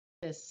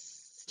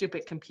this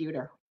stupid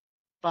computer.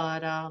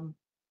 But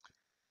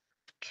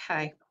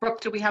okay,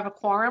 Brooke, do we have a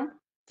quorum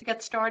to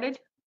get started?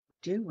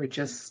 We're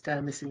just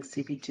missing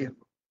CP2,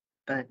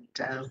 but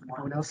no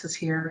one else is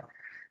here.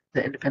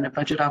 The independent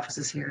budget office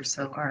is here,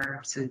 so our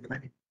city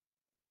planning.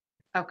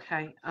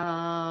 Okay.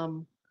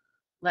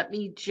 Let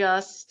me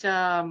just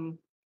I'm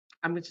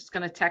just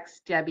going to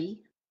text Debbie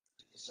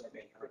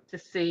to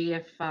see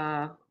if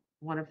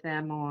one of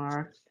them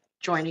are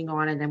joining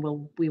on, and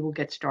then we will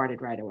get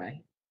started right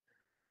away.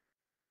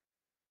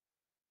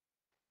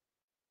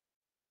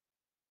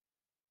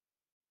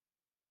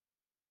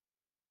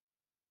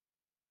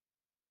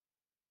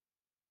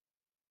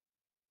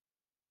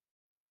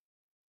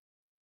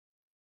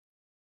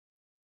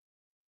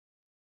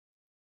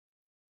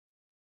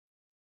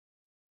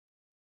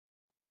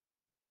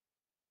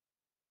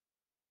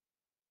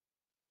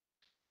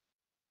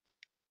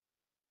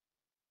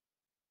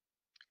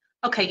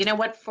 Okay, you know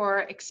what?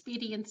 For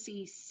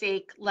expediency's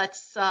sake,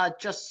 let's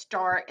just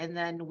start, and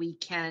then we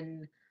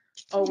can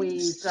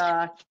always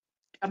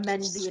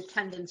amend the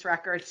attendance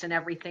records and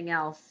everything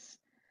else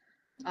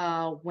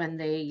when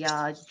they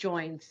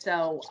join.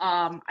 So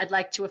I'd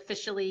like to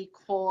officially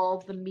call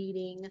the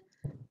meeting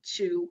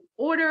to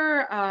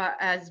order.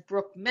 As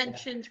Brooke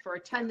mentioned, for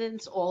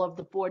attendance, all of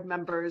the board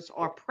members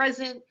are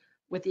present,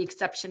 with the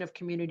exception of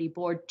Community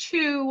Board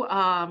 2.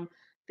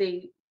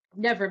 They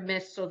never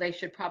miss, so they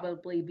should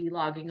probably be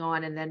logging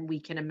on, and then we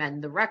can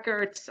amend the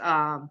records.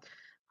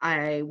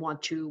 I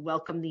want to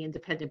welcome the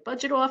Independent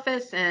Budget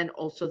Office and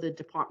also the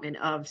Department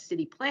of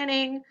City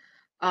Planning.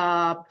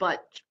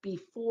 But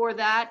before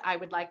that, I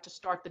would like to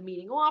start the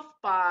meeting off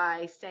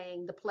by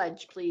saying the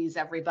pledge, please,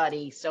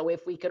 everybody. So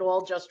if we could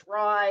all just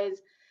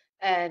rise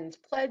and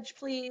pledge,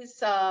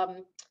 please.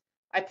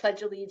 I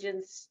pledge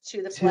allegiance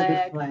to the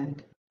flag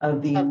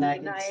of the of the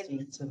United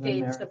United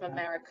States of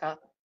America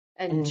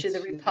and to the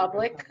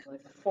republic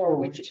for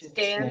which it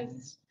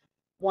stands,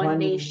 one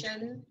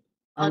nation,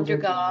 under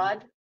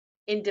God,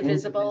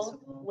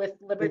 indivisible, with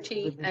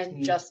liberty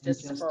and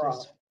justice for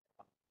all.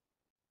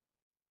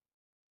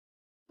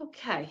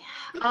 Okay,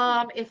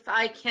 if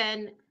I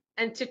can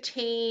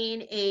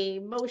entertain a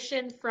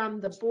motion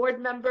from the board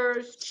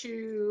members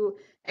to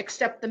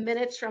accept the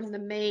minutes from the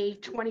May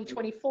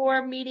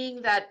 2024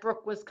 meeting that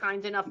Brooke was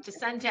kind enough to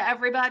send to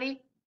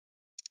everybody.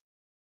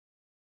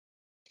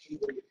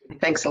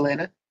 Thanks,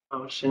 Elena.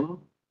 Motion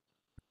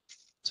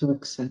to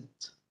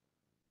accept.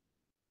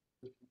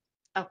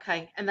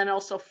 Okay, and then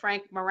also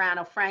Frank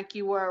Morano. Frank,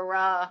 you were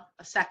a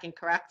second,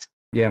 correct?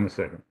 Yeah, I'm a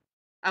second.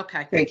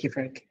 Okay. Thank you,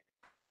 Frank.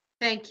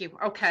 Thank you.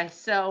 Okay,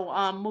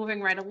 so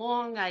moving right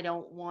along, I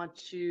don't want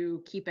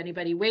to keep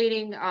anybody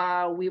waiting.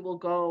 We will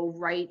go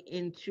right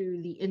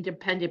into the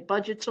Independent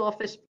Budget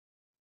Office's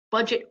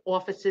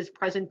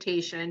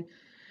presentation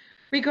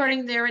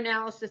regarding their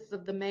analysis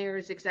of the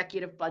mayor's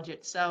executive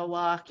budget.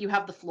 So you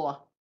have the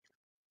floor.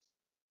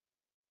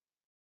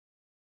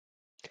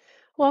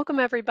 Welcome,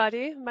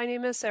 everybody. My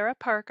name is Sarah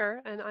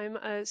Parker, and I'm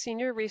a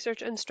Senior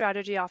Research and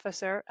Strategy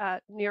Officer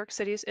at New York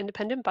City's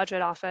Independent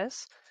Budget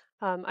Office.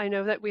 I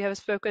know that we have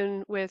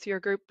spoken with your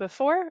group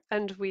before,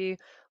 and we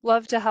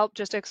love to help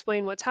just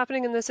explain what's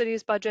happening in the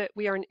city's budget.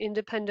 We are an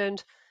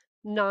independent,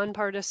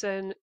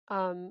 nonpartisan,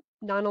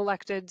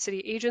 non-elected city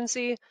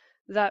agency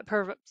that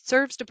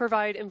serves to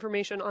provide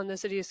information on the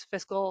city's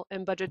fiscal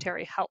and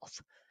budgetary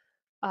health.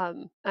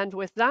 And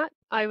with that,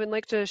 I would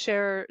like to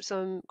share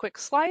some quick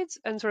slides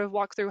and sort of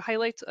walk through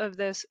highlights of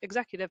this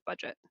executive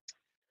budget.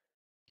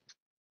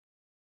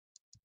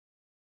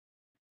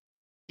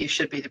 You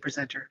should be the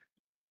presenter.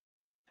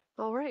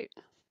 All right.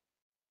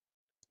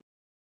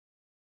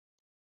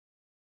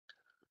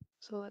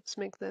 So let's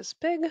make this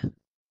big.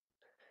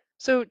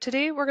 So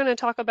today we're going to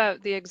talk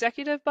about the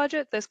executive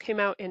budget. This came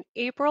out in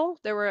April.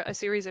 There were a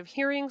series of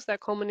hearings that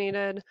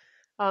culminated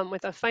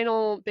with a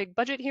final big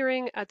budget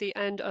hearing at the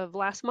end of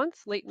last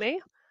month, late May.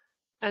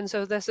 And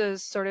so this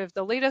is sort of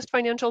the latest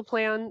financial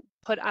plan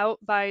put out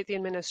by the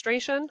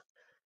administration.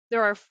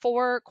 There are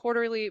 4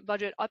 quarterly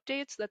budget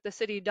updates that the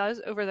city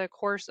does over the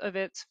course of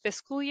its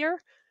fiscal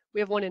year. We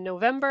have one in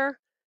November.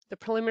 The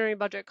preliminary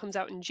budget comes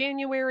out in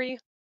January.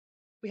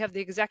 We have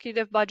the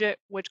executive budget,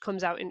 which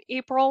comes out in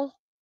April.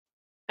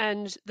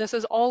 And this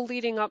is all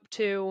leading up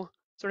to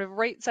sort of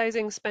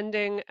right-sizing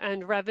spending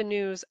and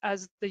revenues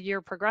as the year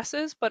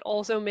progresses, but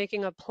also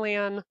making a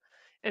plan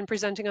and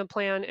presenting a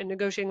plan and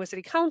negotiating with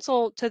City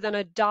Council to then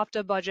adopt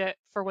a budget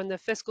for when the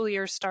fiscal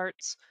year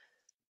starts.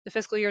 The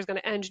fiscal year is going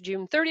to end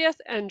June 30th,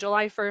 and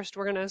July 1st,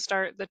 we're going to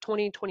start the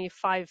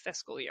 2025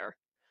 fiscal year.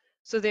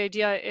 So the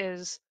idea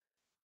is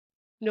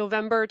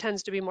November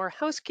tends to be more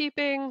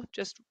housekeeping,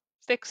 just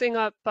fixing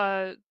up,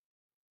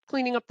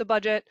 cleaning up the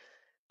budget.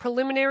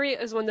 Preliminary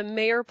is when the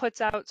mayor puts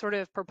out sort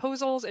of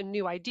proposals and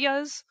new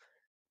ideas.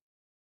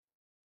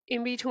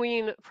 In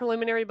between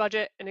preliminary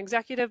budget and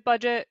executive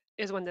budget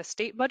is when the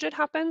state budget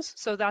happens.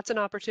 So that's an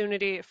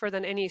opportunity for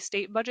then any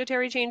state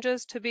budgetary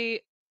changes to be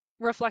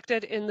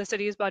reflected in the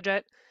city's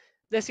budget.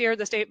 This year,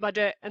 the state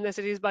budget and the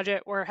city's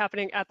budget were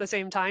happening at the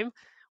same time,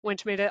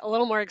 which made it a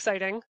little more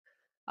exciting.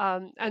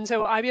 And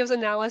so IBO's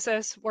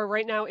analysis, we're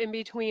right now in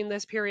between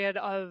this period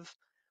of,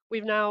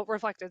 we've now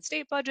reflected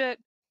state budget.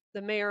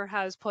 The mayor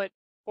has put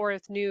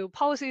forth new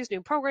policies,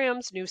 new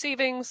programs, new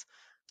savings,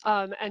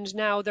 and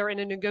now they're in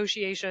a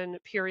negotiation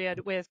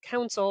period with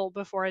council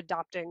before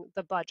adopting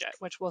the budget,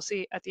 which we'll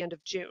see at the end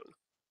of June.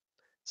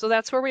 So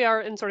that's where we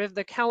are in sort of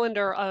the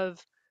calendar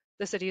of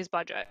the city's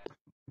budget.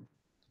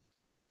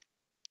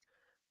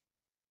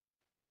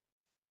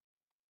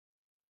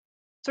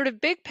 Sort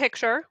of big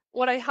picture,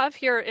 what I have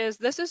here is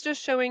this is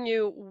just showing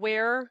you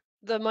where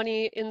the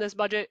money in this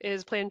budget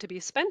is planned to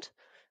be spent.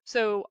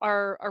 So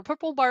our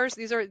purple bars,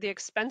 these are the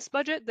expense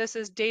budget. This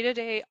is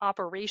day-to-day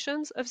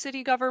operations of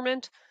city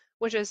government,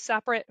 which is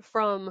separate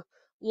from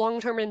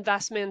long-term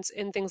investments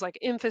in things like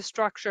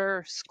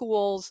infrastructure,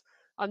 schools.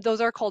 Those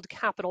are called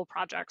capital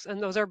projects, and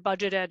those are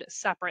budgeted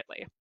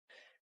separately.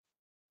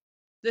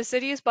 The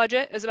city's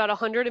budget is about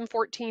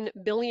 $114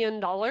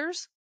 billion on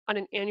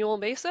an annual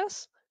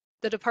basis.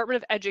 The Department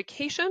of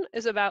Education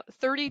is about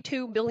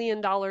 $32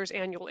 billion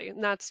annually,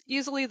 and that's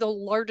easily the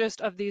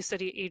largest of these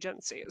city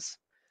agencies.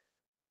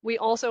 We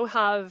also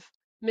have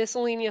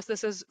miscellaneous,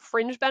 this is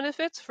fringe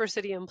benefits for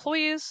city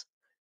employees,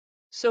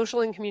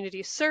 social and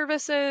community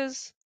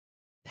services,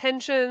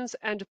 pensions,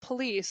 and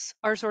police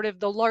are sort of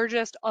the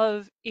largest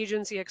of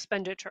agency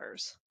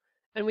expenditures.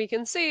 And we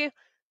can see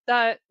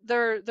that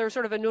they're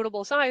sort of a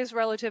notable size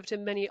relative to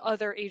many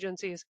other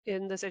agencies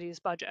in the city's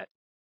budget.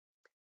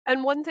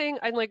 And one thing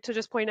I'd like to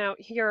just point out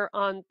here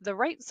on the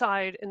right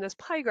side in this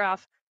pie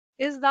graph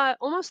is that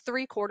almost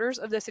 3/4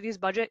 of the city's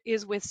budget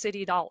is with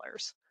city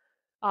dollars.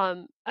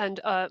 And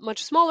a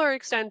much smaller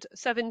extent,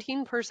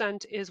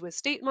 17% is with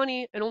state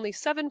money, and only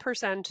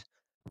 7%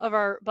 of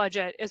our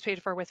budget is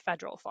paid for with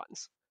federal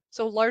funds.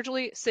 So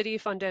largely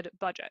city-funded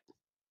budget.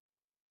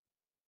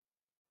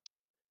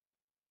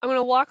 I'm going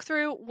to walk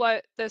through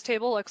what this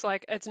table looks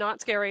like. It's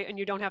not scary, and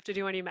you don't have to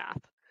do any math.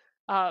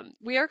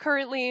 We are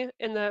currently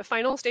in the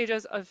final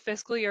stages of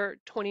fiscal year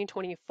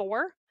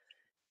 2024.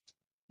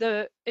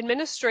 The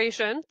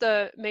administration,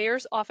 the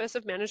Mayor's Office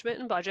of Management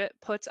and Budget,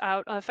 puts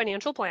out a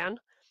financial plan,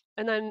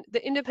 and then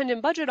the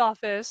Independent Budget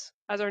Office,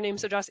 as our name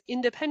suggests,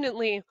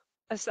 independently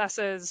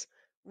assesses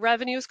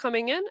revenues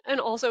coming in and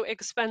also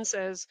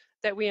expenses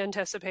that we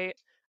anticipate.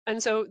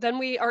 And so then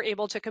we are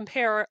able to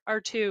compare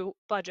our two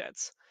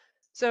budgets.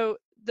 So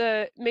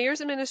the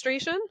mayor's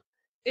administration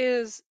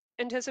is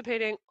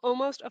anticipating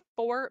almost a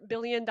 $4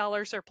 billion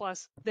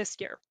surplus this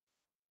year,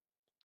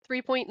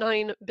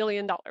 $3.9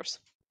 billion.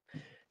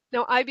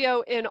 Now,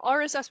 IBO, in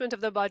our assessment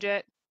of the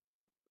budget,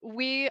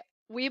 we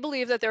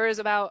believe that there is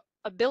about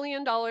 $1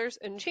 billion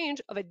and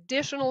change of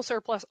additional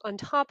surplus on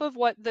top of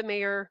what the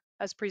mayor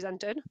has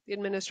presented, the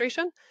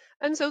administration.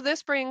 And so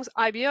this brings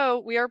IBO,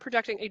 we are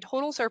projecting a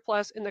total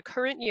surplus in the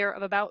current year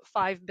of about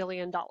 $5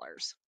 billion.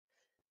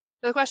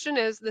 The question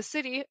is, the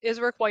city is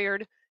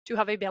required to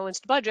have a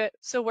balanced budget.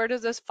 So where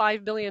does this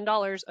 $5 billion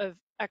of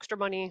extra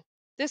money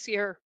this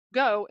year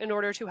go in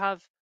order to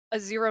have a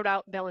zeroed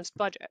out balanced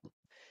budget?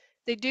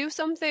 They do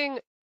something,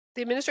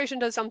 the administration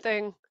does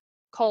something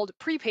called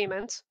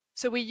prepayments.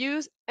 So we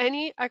use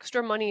any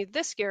extra money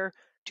this year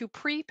to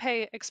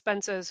prepay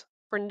expenses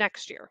for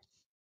next year.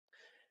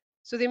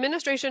 So the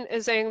administration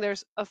is saying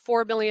there's a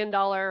 $4 billion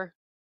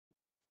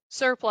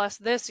surplus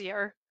this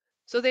year.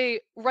 So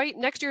they write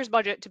next year's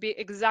budget to be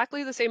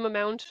exactly the same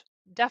amount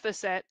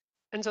deficit.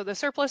 And so the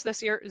surplus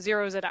this year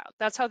zeroes it out.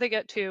 That's how they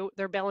get to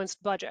their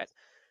balanced budget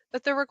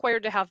that they're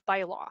required to have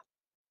by law.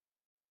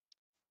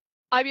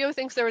 IBO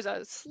thinks there was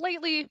a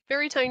slightly,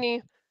 very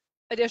tiny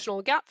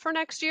additional gap for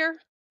next year.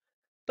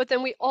 But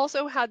then we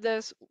also had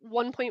this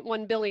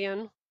 1.1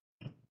 billion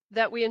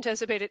that we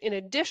anticipated in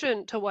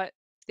addition to what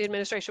the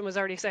administration was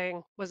already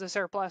saying was a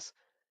surplus.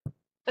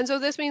 And so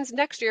this means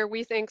next year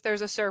we think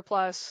there's a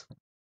surplus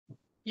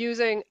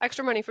using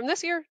extra money from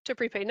this year to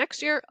prepay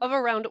next year of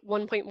around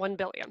 1.1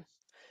 billion.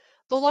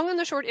 The long and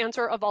the short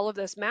answer of all of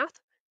this math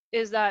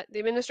is that the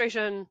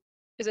administration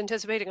is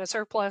anticipating a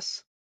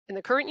surplus in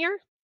the current year.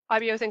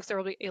 IBO thinks there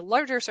will be a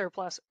larger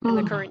surplus in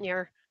the current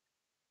year.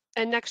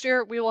 And next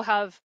year we will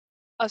have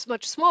a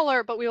much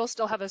smaller, but we will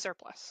still have a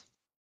surplus.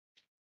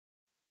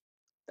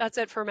 That's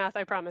it for math,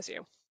 I promise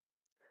you.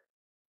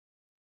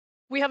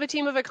 We have a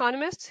team of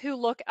economists who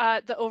look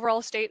at the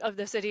overall state of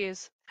the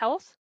city's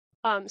health.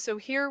 So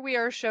here we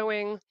are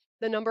showing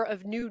the number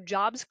of new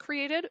jobs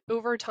created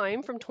over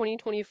time from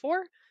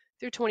 2024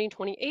 through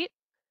 2028.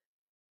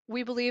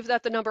 We believe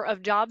that the number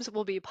of jobs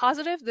will be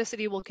positive. The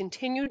city will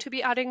continue to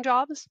be adding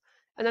jobs,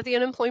 and that the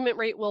unemployment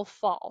rate will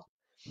fall.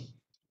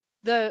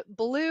 The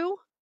blue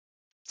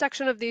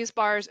section of these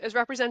bars is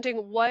representing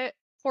what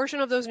portion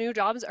of those new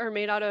jobs are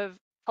made out of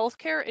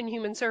healthcare and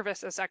human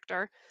services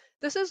sector.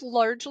 This is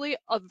largely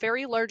a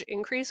very large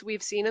increase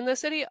we've seen in the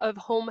city of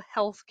home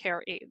health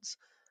care aides.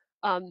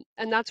 And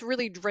that's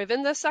really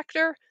driven this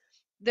sector.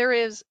 There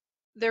is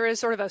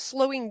sort of a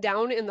slowing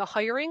down in the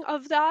hiring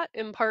of that,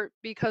 in part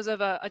because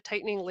of a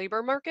tightening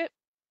labor market.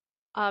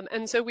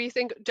 And so we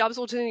think jobs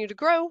will continue to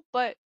grow,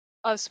 but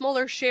a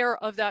smaller share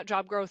of that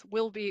job growth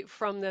will be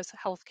from this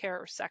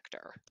healthcare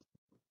sector.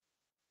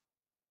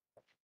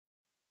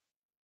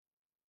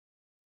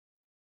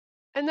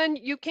 And then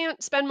you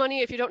can't spend money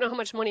if you don't know how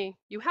much money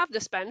you have to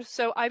spend.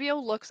 So IBO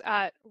looks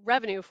at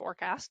revenue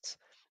forecasts.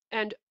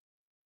 And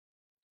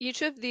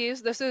each of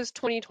these, this is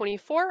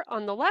 2024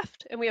 on the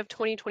left, and we have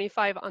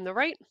 2025 on the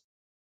right.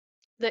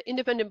 The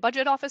independent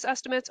budget office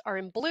estimates are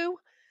in blue,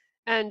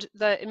 and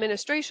the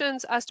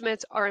administration's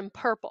estimates are in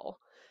purple.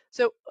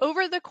 So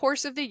over the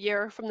course of the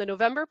year, from the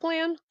November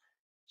plan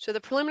to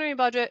the preliminary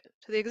budget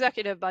to the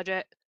executive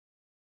budget,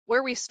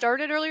 where we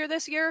started earlier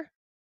this year,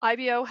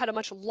 IBO had a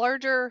much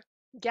larger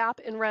gap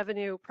in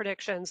revenue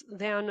predictions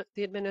than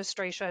the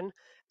administration.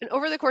 And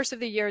over the course of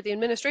the year, the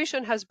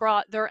administration has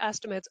brought their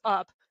estimates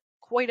up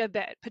quite a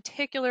bit,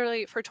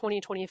 particularly for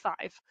 2025.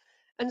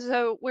 And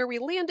so where we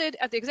landed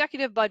at the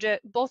executive budget,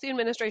 both the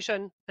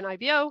administration and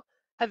IBO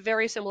have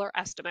very similar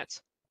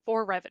estimates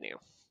for revenue.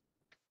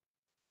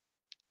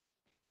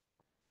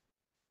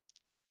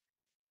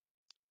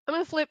 I'm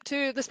going to flip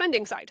to the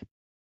spending side.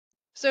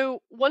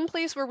 So one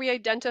place where we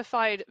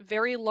identified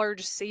very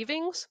large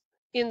savings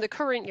in the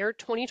current year,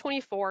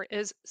 2024,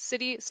 is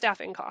city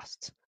staffing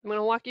costs. I'm going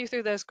to walk you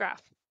through this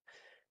graph.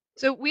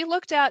 So we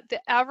looked at the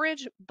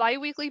average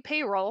biweekly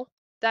payroll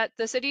that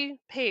the city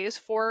pays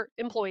for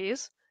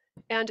employees,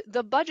 and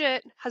the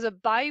budget has a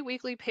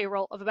biweekly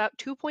payroll of about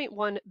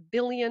 $2.1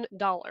 billion.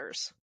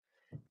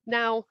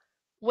 Now,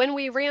 when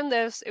we ran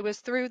this, it was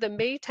through the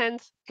May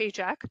 10th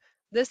paycheck.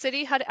 The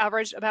city had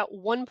averaged about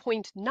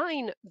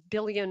 $1.9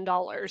 billion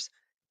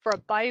for a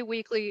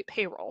biweekly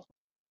payroll.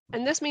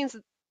 And this means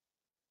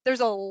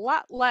there's a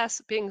lot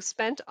less being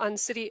spent on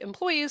city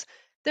employees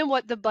than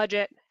what the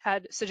budget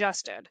had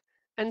suggested.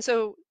 And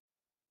so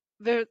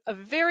a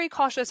very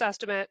cautious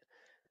estimate,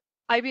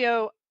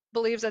 IBO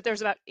believes that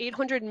there's about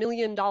 $800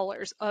 million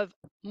of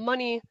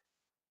money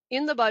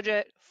in the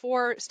budget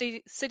for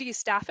city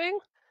staffing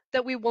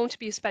that we won't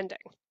be spending.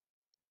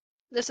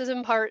 This is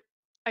in part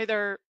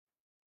either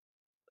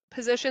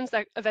positions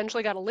that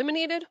eventually got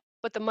eliminated,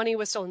 but the money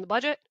was still in the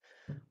budget,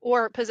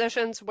 or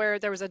positions where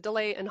there was a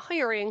delay in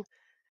hiring,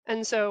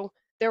 and so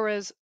there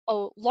was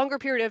a longer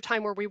period of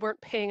time where we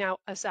weren't paying out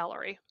a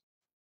salary.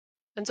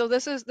 And so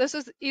this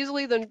is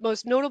easily the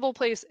most notable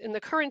place in the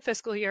current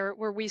fiscal year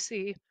where we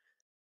see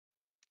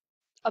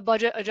a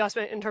budget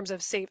adjustment in terms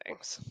of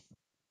savings.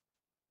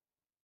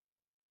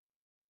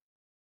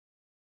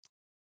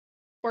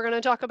 We're going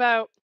to talk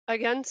about,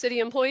 again, city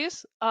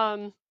employees.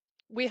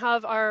 We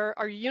have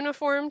our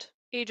uniformed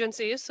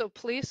agencies, so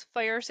police,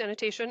 fire,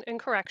 sanitation, and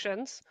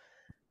corrections.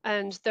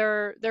 And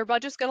their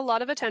budgets get a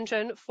lot of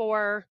attention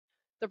for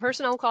the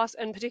personnel costs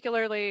and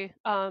particularly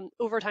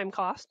overtime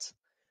costs.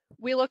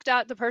 We looked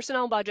at the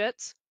personnel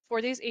budgets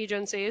for these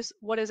agencies.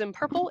 What is in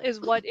purple is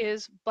what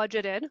is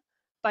budgeted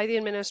by the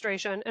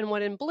administration, and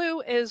what in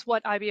blue is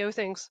what IBO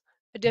thinks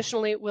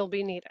additionally will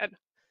be needed.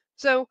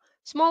 So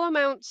small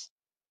amounts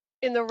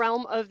in the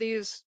realm of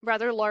these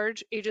rather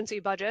large agency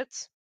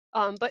budgets,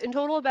 but in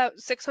total about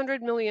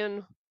 600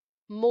 million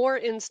more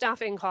in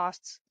staffing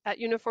costs at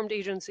uniformed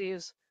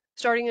agencies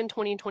starting in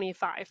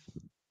 2025.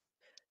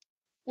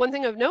 One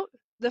thing of note,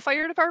 the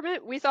fire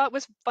department we thought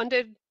was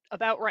funded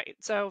about right.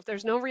 So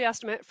there's no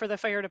reestimate for the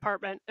fire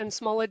department and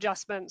small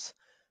adjustments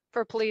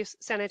for police,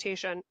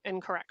 sanitation,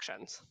 and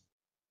corrections.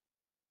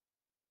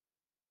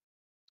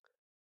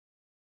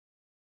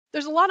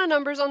 There's a lot of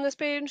numbers on this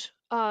page,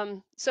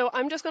 so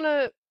I'm just going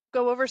to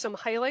go over some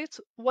highlights.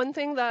 One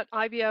thing that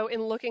IBO,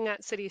 in looking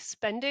at city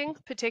spending,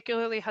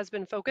 particularly has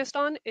been focused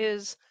on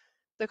is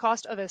the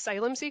cost of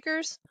asylum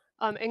seekers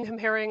and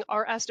comparing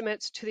our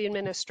estimates to the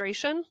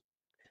administration.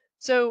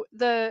 So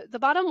the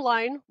bottom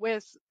line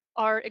with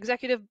our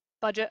executive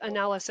budget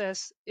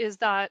analysis is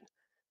that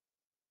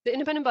the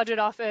Independent Budget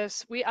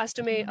Office, we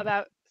estimate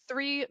about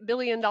 $3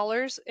 billion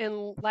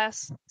in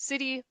less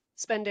city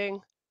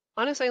spending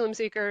on asylum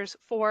seekers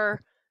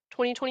for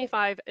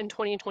 2025 and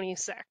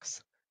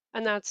 2026.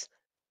 And that's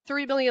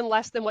 $3 billion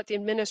less than what the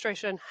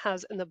administration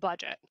has in the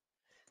budget.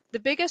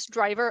 The biggest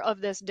driver of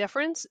this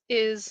difference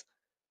is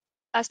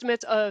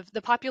estimates of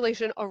the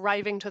population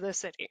arriving to the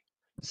city.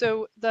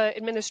 So the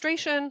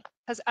administration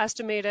has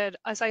estimated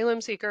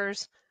asylum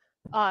seekers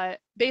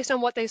based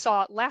on what they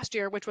saw last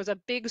year, which was a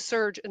big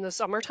surge in the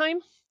summertime.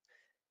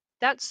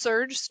 That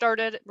surge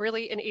started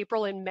really in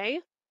April and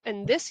May.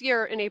 And this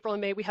year in April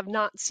and May, we have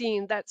not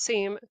seen that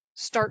same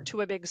start to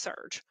a big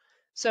surge.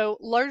 So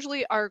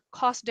largely our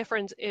cost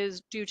difference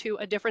is due to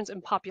a difference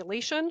in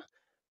population.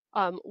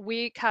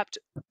 We kept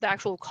the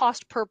actual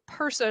cost per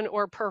person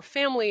or per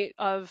family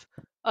of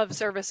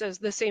services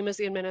the same as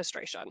the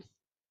administration.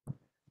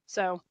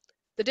 So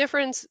the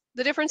difference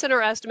in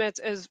our estimates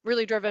is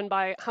really driven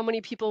by how many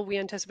people we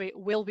anticipate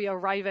will be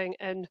arriving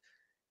and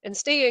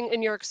staying in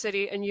New York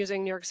City and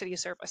using New York City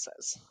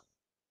services.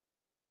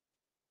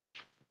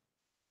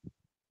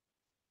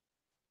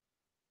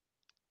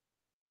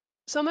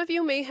 Some of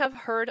you may have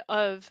heard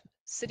of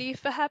City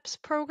FHEP's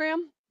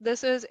program.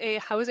 This is a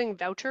housing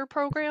voucher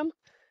program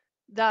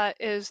that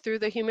is through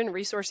the Human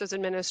Resources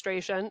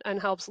Administration and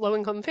helps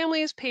low-income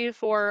families pay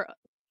for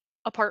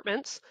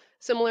apartments,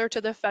 similar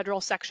to the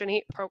federal Section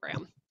 8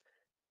 program.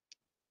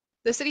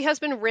 The city has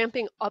been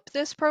ramping up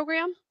this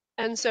program,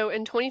 And so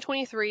in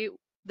 2023,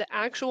 the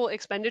actual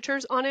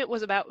expenditures on it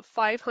was about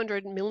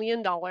 $500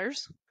 million.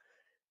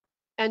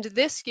 And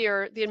this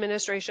year, the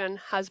administration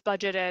has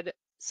budgeted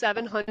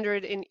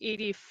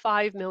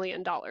 $785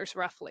 million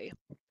roughly.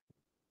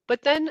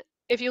 But then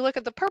if you look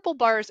at the purple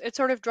bars, it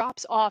sort of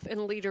drops off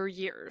in later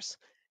years.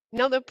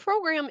 Now, the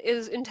program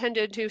is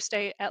intended to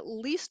stay at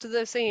least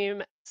the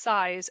same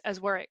size as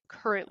where it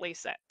currently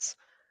sits,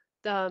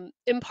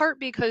 in part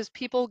because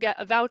people get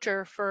a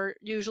voucher for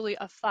usually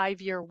a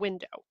 5-year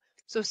window.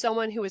 So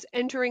someone who is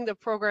entering the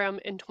program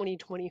in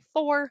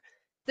 2024,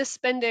 this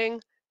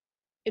spending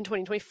in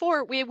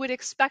 2024, we would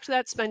expect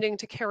that spending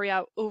to carry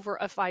out over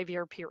a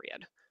 5-year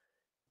period.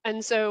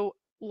 And so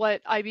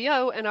what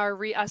IBO and our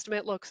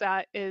reestimate looks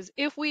at is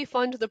if we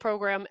fund the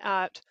program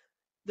at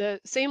the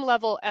same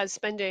level as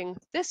spending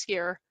this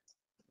year,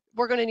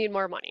 we're going to need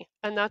more money.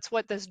 And that's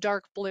what this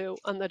dark blue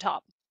on the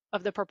top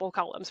of the purple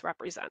columns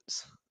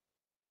represents.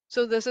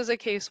 So this is a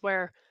case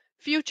where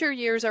future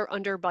years are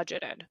under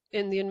budgeted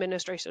in the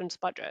administration's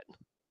budget.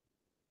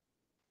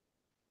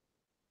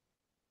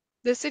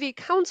 The city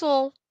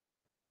council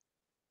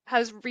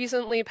has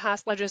recently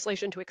passed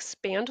legislation to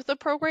expand the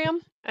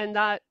program, and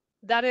that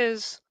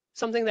is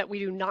something that we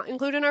do not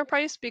include in our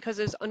price because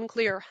it's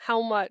unclear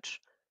how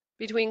much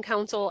between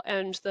council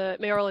and the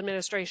mayoral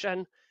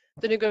administration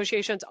the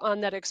negotiations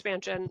on that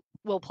expansion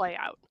will play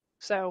out.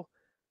 So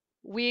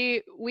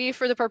we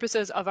for the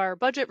purposes of our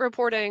budget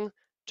reporting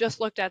just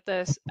looked at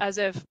this as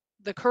if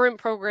the current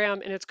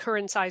program in its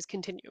current size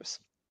continues.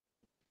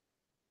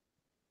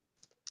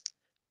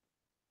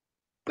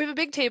 We have a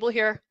big table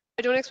here.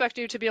 I don't expect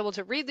you to be able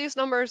to read these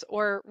numbers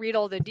or read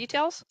all the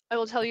details. I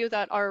will tell you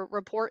that our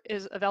report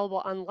is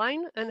available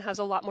online and has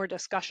a lot more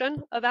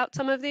discussion about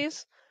some of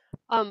these.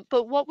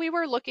 But what we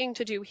were looking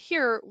to do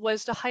here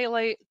was to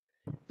highlight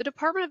the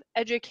Department of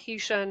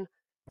Education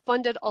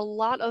funded a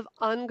lot of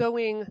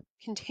ongoing,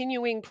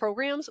 continuing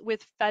programs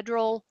with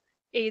federal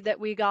aid that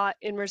we got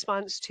in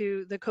response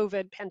to the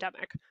COVID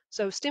pandemic.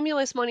 So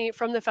stimulus money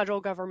from the federal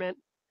government.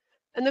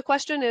 And the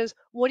question is,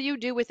 what do you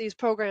do with these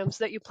programs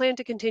that you plan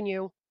to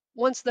continue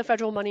once the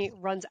federal money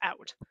runs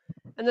out?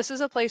 And this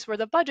is a place where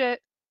the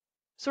budget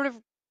sort of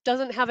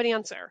doesn't have an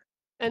answer.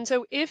 And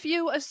so if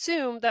you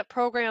assume that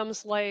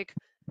programs like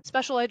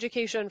special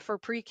education for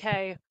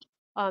pre-K,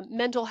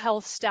 mental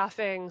health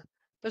staffing,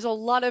 there's a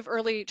lot of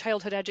early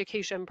childhood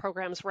education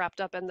programs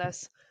wrapped up in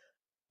this,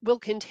 will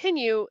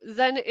continue,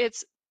 then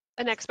it's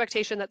an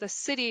expectation that the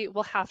city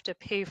will have to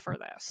pay for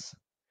this.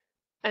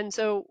 And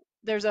so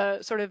there's a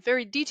sort of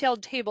very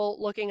detailed table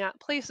looking at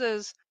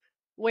places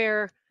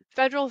where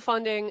federal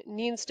funding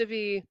needs to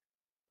be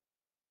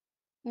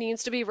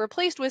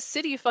replaced with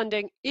city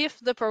funding if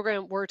the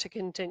program were to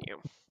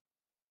continue.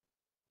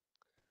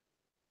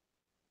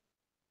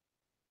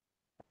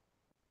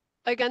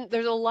 Again,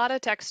 there's a lot of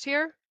text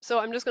here, so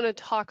I'm just going to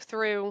talk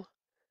through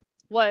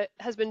what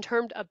has been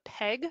termed a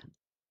PEG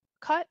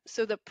cut,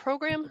 so the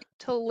program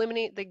to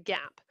eliminate the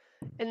gap.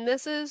 And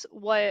this is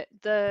what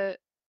the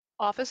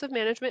Office of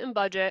Management and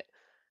Budget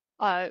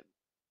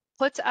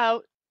puts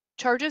out,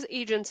 charges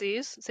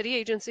agencies, city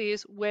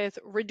agencies, with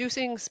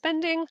reducing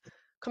spending,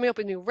 coming up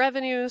with new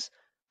revenues,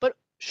 but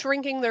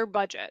shrinking their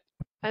budget.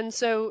 And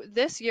so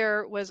this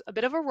year was a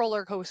bit of a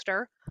roller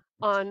coaster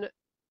on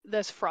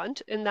this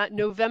front in that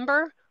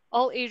November,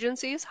 all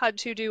agencies had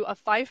to do a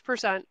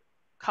 5%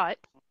 cut.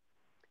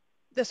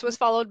 This was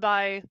followed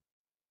by,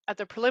 at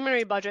the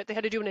preliminary budget, they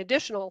had to do an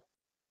additional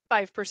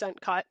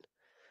 5% cut.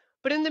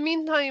 But in the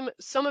meantime,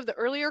 some of the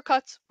earlier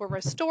cuts were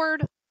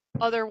restored,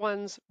 other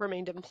ones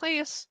remained in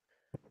place,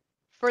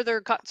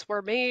 further cuts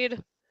were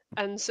made.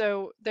 And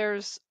so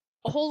there's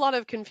a whole lot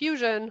of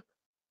confusion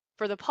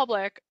for the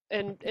public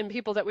and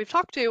people that we've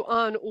talked to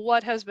on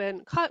what has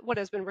been cut, what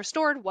has been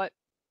restored, what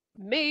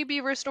may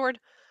be restored.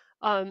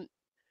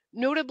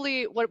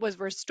 Notably, what was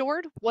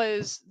restored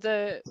was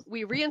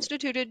we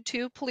reinstituted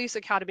 2 police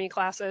academy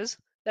classes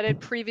that had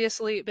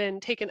previously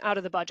been taken out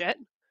of the budget.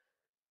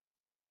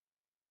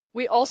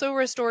 We also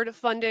restored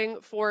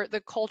funding for the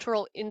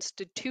Cultural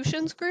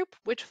Institutions Group,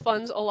 which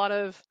funds a lot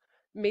of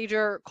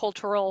major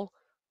cultural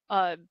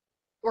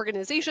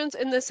organizations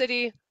in the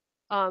city.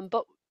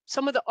 But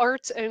some of the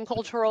arts and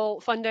cultural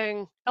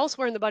funding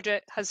elsewhere in the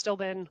budget has still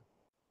been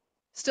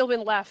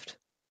left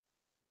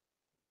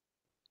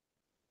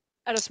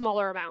at a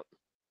smaller amount.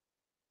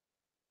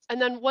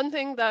 And then one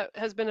thing that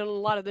has been in a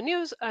lot of the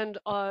news and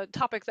a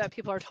topic that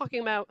people are talking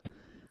about,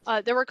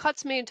 there were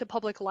cuts made to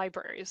public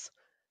libraries,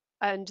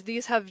 and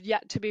these have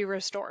yet to be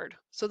restored.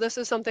 So this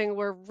is something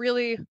we're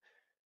really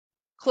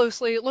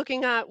closely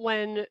looking at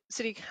when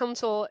City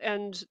Council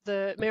and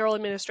the mayoral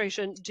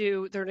administration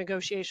do their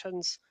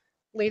negotiations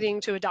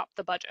leading to adopt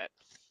the budget.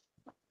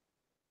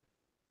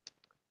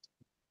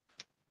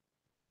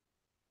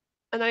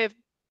 And I have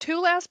 2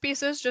 last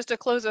pieces just to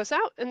close us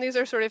out, and these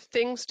are sort of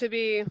things to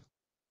be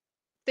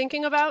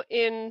thinking about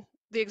in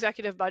the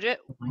executive budget.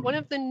 One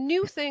of the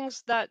new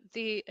things that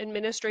the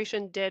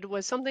administration did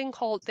was something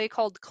they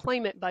called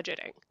climate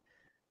budgeting.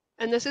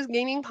 And this is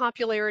gaining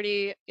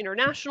popularity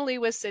internationally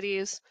with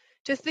cities.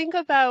 to think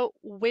about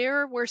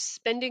where we're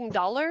spending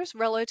dollars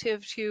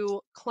relative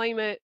to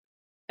climate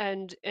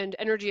and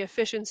energy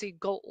efficiency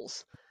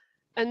goals.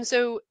 And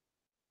so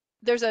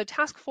there's a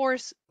task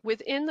force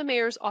within the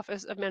Mayor's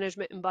Office of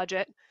Management and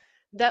Budget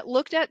that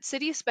looked at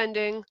city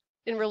spending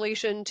in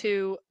relation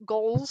to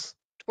goals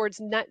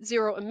towards net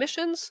zero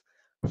emissions,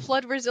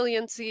 flood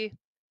resiliency,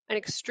 and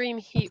extreme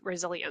heat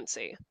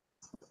resiliency.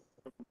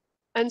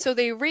 And so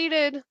they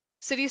rated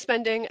city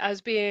spending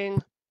as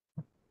being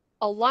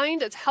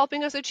aligned. It's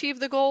helping us achieve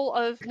the goal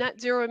of net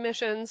zero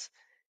emissions.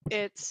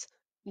 It's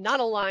not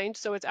aligned,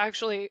 so it's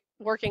actually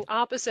working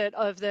opposite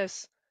of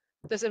this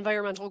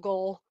environmental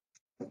goal.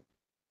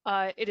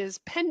 It is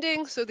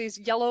pending, so these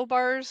yellow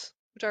bars,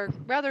 which are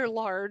rather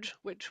large,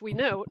 which we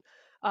note,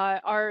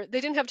 they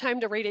didn't have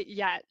time to rate it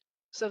yet.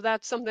 So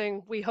that's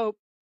something we hope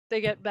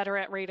they get better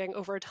at rating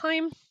over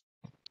time.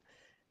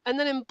 And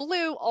then in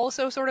blue,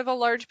 also sort of a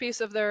large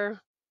piece of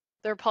their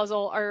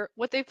puzzle are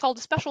what they've called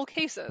special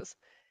cases.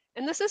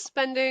 And this is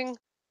spending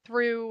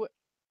through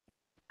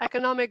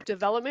economic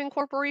development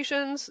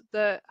corporations,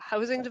 the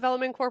Housing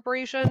Development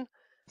Corporation,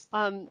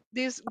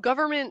 these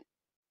government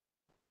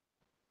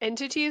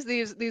entities,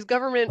 these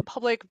government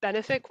public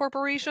benefit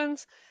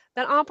corporations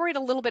that operate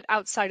a little bit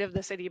outside of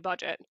the city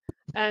budget.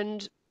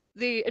 And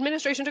the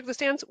administration took the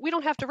stance, we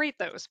don't have to rate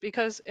those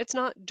because it's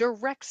not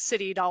direct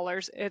city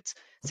dollars, it's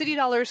city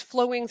dollars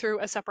flowing through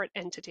a separate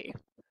entity.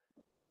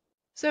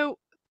 So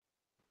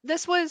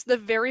this was the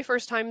very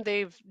first time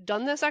they've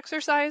done this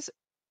exercise.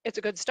 It's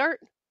a good start.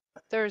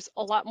 There's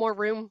a lot more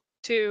room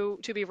to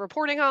be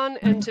reporting on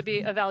and to be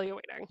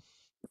evaluating.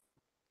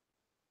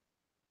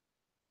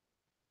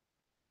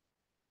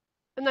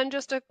 And then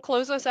just to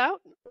close us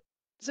out,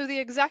 so the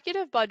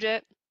executive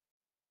budget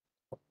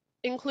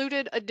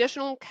included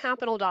additional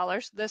capital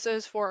dollars. This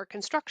is for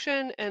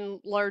construction and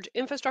large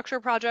infrastructure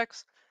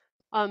projects.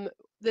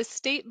 The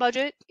state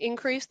budget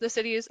increased the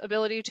city's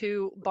ability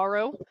to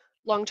borrow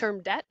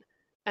long-term debt.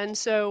 And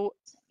so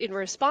in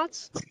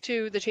response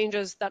to the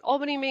changes that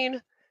Albany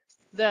made,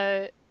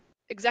 the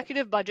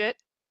executive budget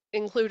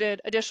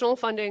included additional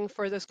funding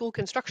for the School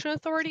Construction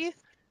Authority,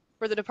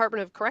 for the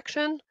Department of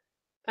Correction,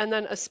 and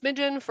then a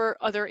smidgen for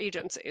other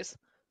agencies.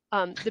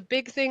 The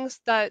big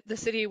things that the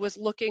city was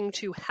looking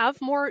to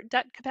have more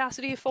debt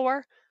capacity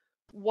for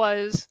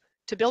was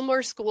to build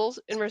more schools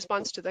in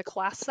response to the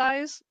class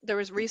size. There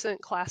was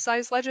recent class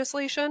size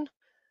legislation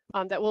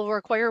that will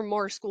require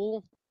more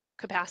school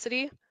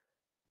capacity.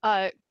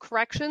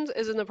 Corrections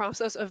is in the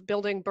process of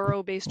building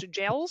borough-based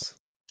jails.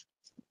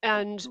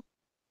 And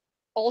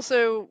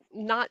also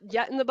not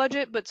yet in the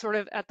budget, but sort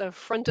of at the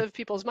front of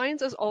people's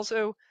minds is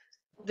also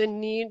the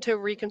need to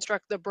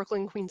reconstruct the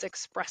Brooklyn-Queens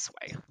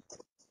Expressway.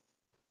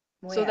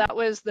 Wow. So that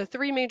was the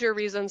three major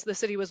reasons the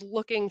city was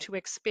looking to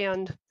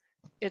expand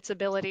its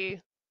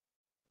ability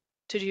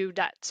to do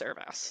debt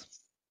service.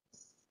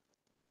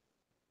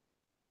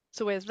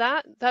 So with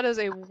that, that is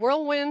a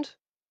whirlwind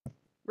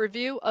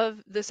review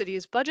of the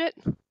city's budget.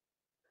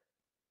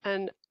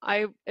 And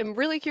I am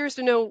really curious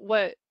to know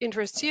what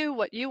interests you,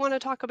 what you want to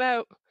talk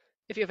about,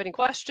 if you have any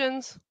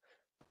questions.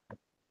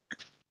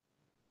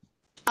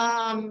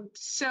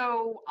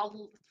 So a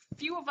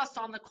few of us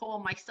on the call,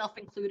 myself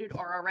included,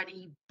 are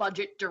already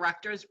budget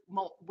directors.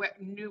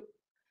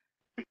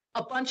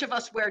 A bunch of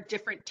us wear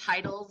different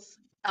titles,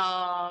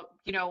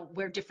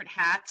 wear different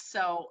hats.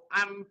 So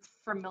I'm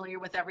familiar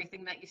with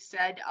everything that you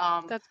said.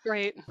 That's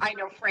great. I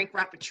know Frank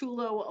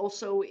Rappaciullo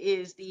also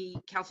is the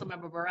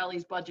Councilmember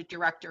Borelli's budget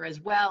director as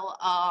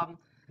well.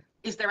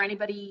 Is there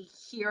anybody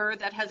here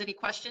that has any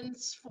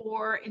questions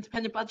for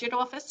Independent Budget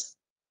Office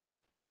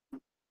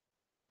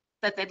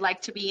that they'd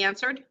like to be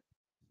answered?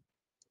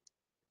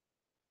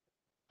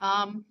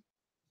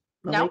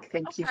 Malik,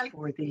 thank Okay. you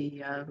for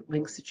the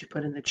links that you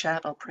put in the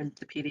chat. I'll print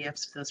the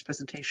PDFs of those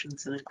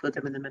presentations and include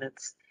them in the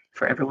minutes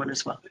for everyone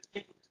as well.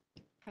 Okay.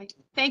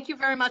 Thank you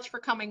very much for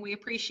coming. We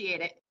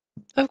appreciate it.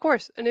 Of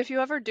course. And if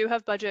you ever do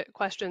have budget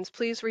questions,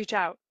 please reach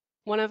out.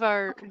 One of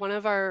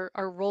our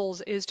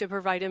roles is to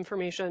provide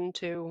information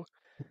to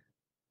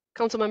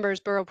council members,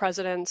 borough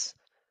presidents,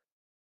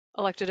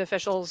 elected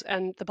officials,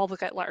 and the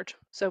public at large.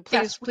 So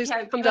please, please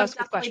come to us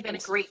with questions. Been a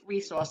great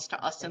resource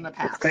to us in the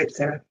That's past. great,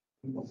 Sarah.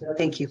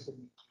 Thank you.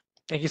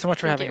 Thank you so much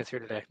for Thank having you. us here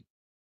today.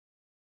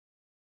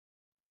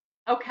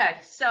 Okay,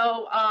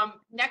 so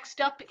next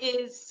up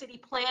is city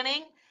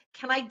planning.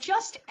 Can I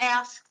just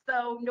ask,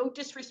 though, no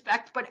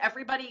disrespect, but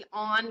everybody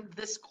on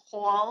this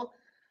call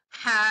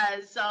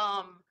has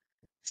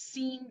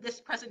seen this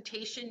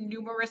presentation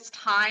numerous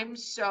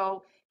times.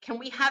 So can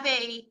we have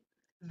a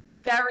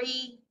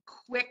very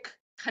quick,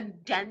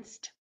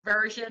 condensed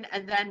version,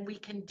 and then we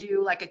can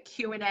do like a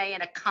Q&A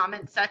and a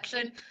comment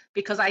section?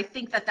 Because I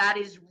think that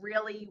is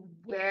really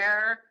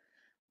where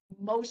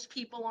most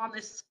people on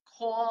this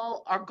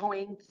call are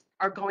going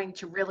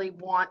to really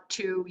want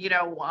to,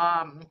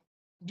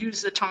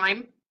 use the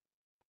time.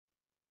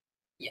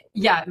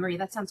 Yeah, Marie,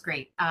 that sounds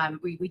great.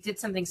 We did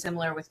something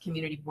similar with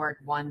Community Board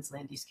 1's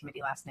Land Use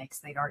Committee last night because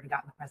they'd already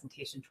gotten the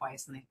presentation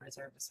twice and they'd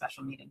reserved a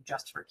special meeting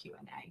just for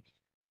Q&A.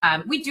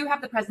 We do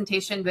have the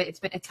presentation, but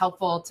it's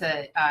helpful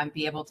to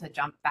be able to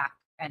jump back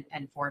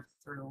and forth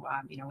through,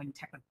 when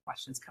technical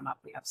questions come up,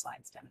 we have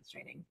slides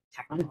demonstrating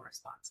technical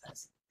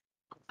responses.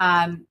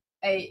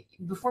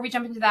 Before we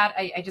jump into that,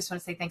 I just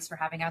want to say thanks for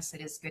having us.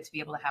 It is good to be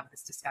able to have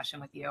this discussion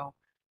with you.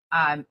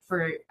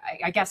 For,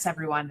 I guess,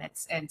 everyone,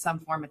 it's in some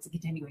form, it's a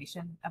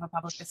continuation of a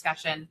public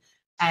discussion.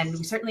 And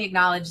we certainly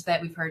acknowledge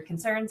that we've heard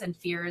concerns and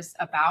fears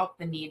about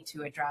the need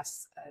to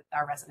address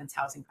our residents'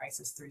 housing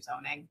crisis through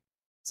zoning.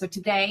 So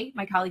today,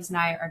 my colleagues and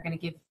I are going to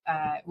give,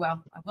 we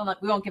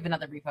won't give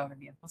another brief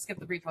overview. We'll skip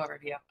the brief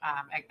overview,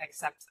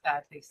 except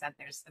to the extent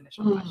there's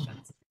initial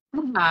questions.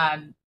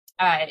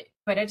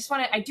 But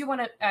I do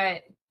want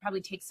to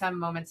probably take some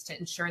moments to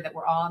ensure that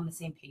we're all on the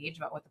same page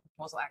about what the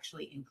proposal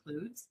actually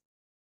includes.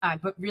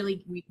 But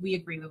really, we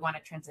agree we want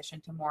to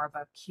transition to more of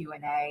a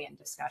Q&A and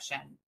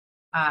discussion.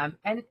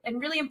 And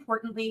really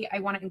importantly, I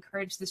want to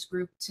encourage this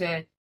group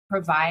to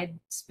provide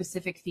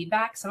specific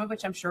feedback, some of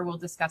which I'm sure we'll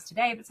discuss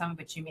today, but some of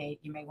which you may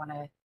want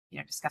to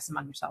discuss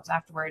among yourselves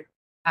afterward.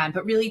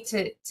 But really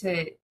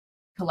to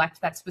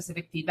collect that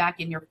specific feedback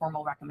in your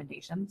formal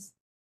recommendations.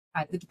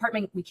 The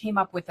department, we came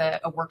up with a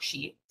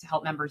worksheet to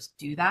help members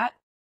do that,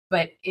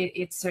 but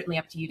it's certainly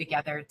up to you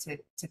together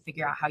to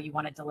figure out how you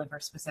want to deliver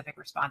specific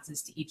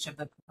responses to each of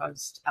the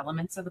proposed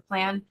elements of the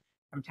plan,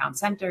 from town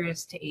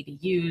centers to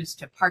ADUs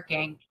to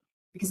parking,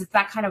 because it's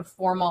that kind of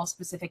formal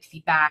specific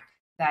feedback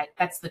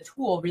that's the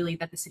tool really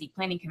that the City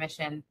Planning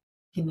Commission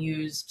can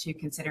use to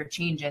consider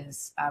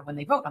changes when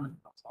they vote on the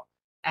proposal.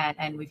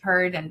 And we've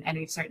heard and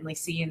we've certainly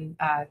seen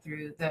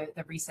through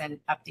the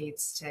recent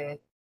updates to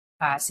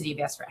City of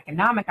Yes for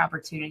Economic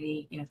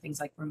Opportunity,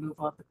 things like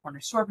removal of the corner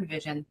store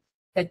provision,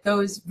 that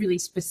those really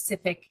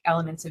specific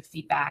elements of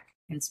feedback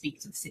can speak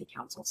to the City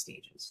Council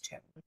stages too.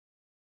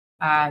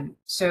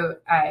 So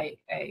I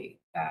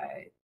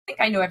think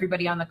I know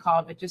everybody on the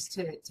call, but just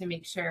to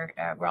make sure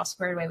we're all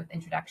squared away with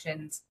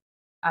introductions,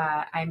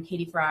 I'm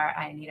Katie Farrar.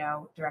 I'm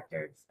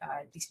Director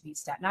of DCB's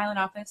Staten Island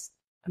office.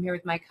 I'm here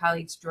with my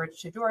colleagues George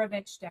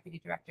Shadorovich,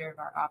 Deputy Director of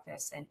our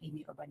office, and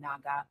Amy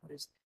Obanaga, who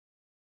is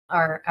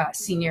our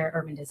Senior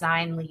Urban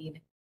Design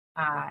Lead,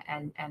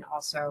 and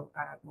also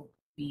will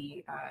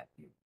be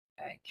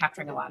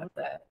capturing a lot of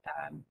the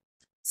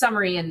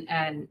summary and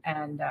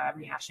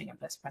rehashing of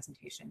this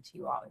presentation to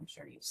you all. I'm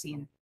sure you've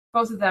seen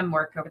both of them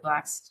work over the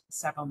last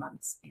several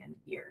months and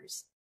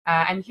years.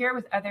 I'm here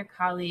with other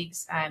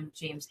colleagues,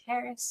 James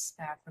Harris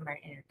from our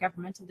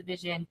Intergovernmental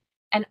Division,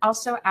 and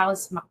also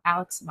Alex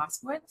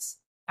Moskowitz,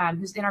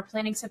 who's in our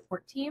planning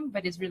support team,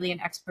 but is really an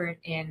expert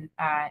in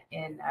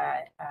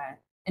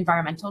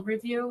environmental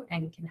review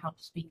and can help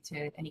speak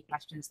to any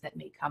questions that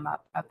may come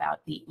up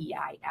about the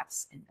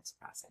EIS in this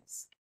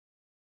process.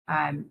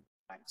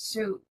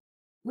 So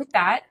with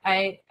that,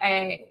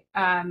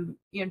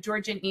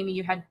 George and Amy,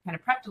 you had kind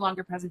of prepped a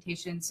longer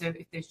presentation. So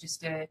if there's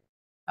just a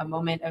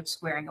moment of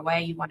squaring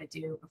away you want to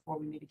do before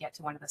we maybe get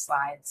to one of the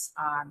slides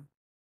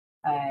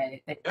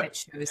that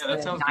shows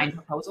the 9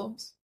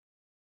 proposals.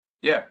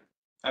 Yeah,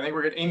 I think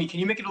we're good. Amy, can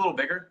you make it a little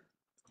bigger?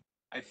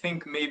 I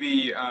think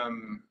maybe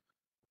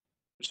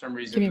for some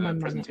reason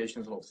the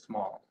presentation is a little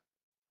small.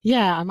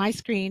 Yeah, on my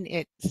screen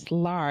it's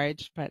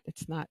large, but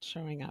it's not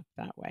showing up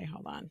that way.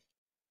 Hold on.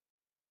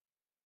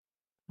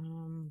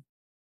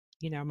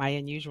 My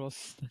unusual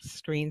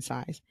screen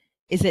size.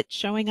 Is it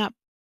showing up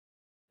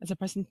as a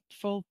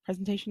full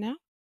presentation now?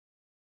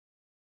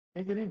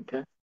 Make it in,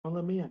 Ken. Don't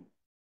let me in.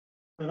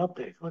 An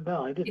update. Oh,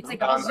 no, I didn't. It's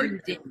like all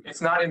zoomed in.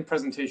 It's not in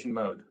presentation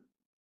mode.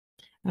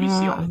 You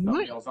see all the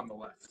thumbnails on the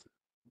left.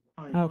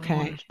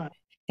 Okay.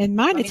 In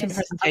mine, it's in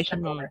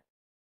presentation mode.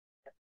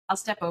 I'll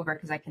step over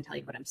because I can tell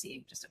you what I'm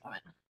seeing. Just a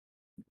moment.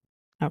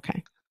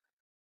 Okay.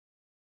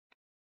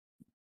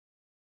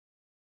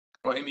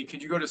 Well, Amy,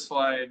 could you go to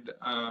slide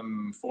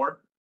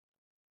 4?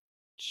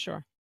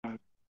 Sure.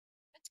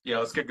 Yeah,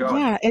 let's get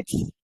going. Yeah, it's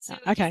so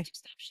okay. Just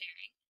stop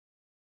sharing.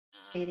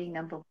 Meeting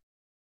number.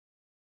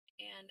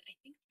 And I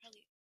think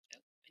probably. Oh,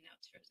 and now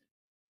it's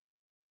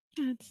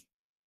frozen. That's...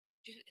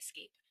 Do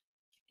escape.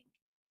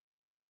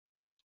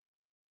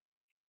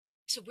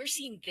 So we're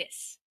seeing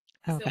this.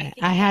 Okay,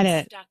 So I had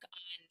it stuck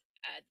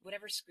on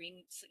whatever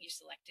screen you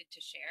selected to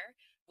share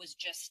was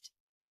just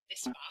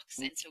this box,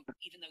 and so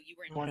even though you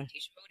were in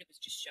presentation mode, it was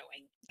just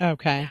showing.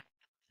 Okay.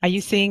 Are you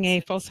seeing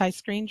a full-size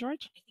screen,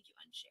 George? I think you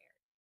unshared.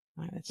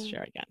 All right, let's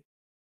share again.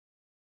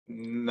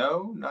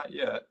 No, not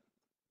yet.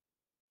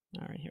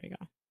 All right, here we go.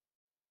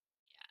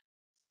 Yeah.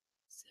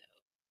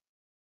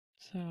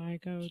 So I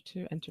go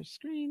to enter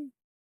screen.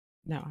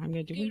 No, I'm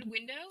going to do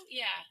window.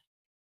 Yeah.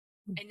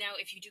 And now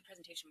if you do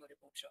presentation mode, it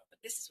won't show up, but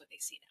this is what they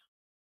see now.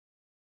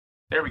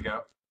 There we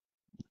go.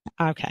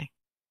 Okay.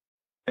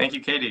 Thank you,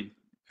 Katie.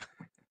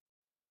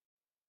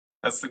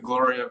 That's the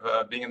glory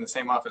of being in the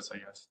same office, I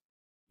guess.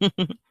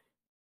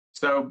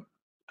 So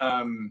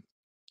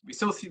we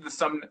still see the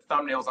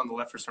thumbnails on the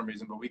left for some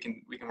reason, but we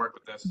can work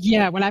with this.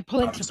 Yeah, when I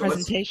pull into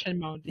presentation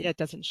mode, it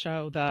doesn't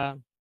show the.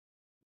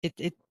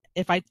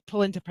 If I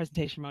pull into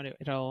presentation mode,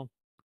 the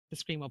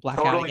screen will black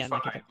out again.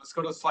 Fine. Let's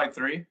go to slide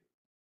 3.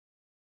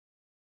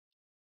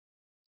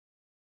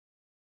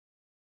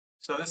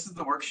 So this is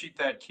the worksheet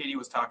that Katie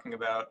was talking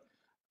about.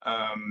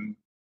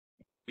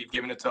 We've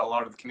given it to a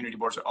lot of the community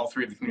boards, all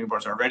 3 of the community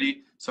boards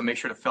already. So make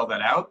sure to fill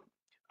that out.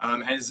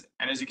 As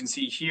you can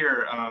see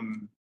here,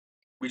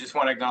 we just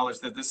want to acknowledge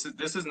that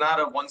this is not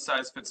a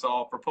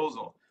one-size-fits-all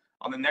proposal.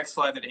 On the next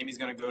slide that Amy's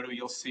going to go to,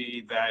 you'll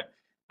see that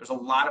there's a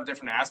lot of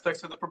different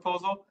aspects of the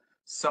proposal.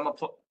 Some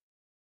apply.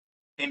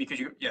 Amy, could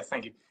you? Yeah,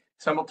 thank you.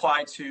 Some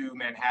apply to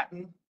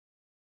Manhattan.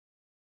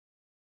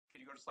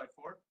 Could you go to slide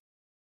 4?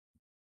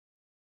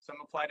 Some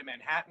apply to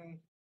Manhattan.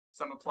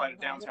 Some apply to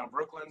downtown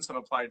Brooklyn. Some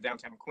apply to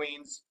downtown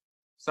Queens.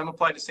 Some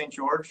apply to St.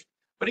 George.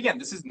 But again,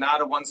 this is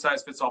not a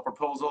one-size-fits-all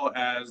proposal,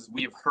 as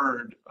we have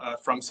heard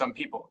from some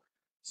people.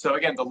 So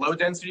again, the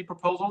low-density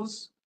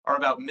proposals are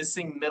about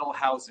missing middle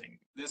housing.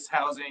 This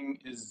housing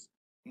is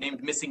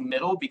named missing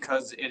middle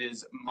because it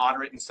is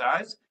moderate in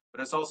size, but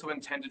it's also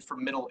intended for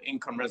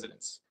middle-income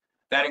residents.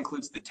 That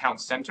includes the town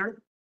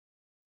center,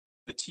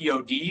 the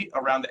TOD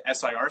around the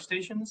SIR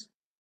stations,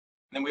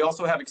 and then we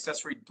also have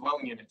accessory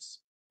dwelling units,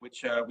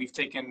 which we've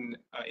taken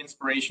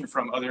inspiration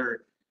from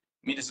other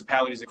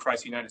municipalities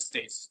across the United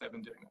States that have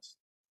been doing this.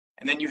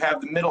 And then you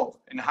have the middle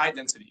and high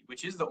density,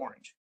 which is the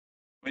orange,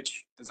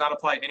 which does not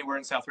apply anywhere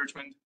in South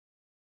Richmond.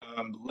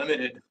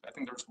 Limited, I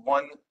think there's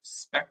 1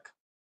 spec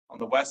on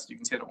the west. You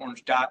can see the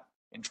orange dot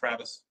in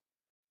Travis.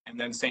 And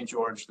then St.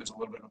 George, there's a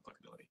little bit of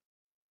applicability.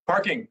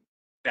 Parking,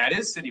 that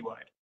is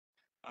citywide.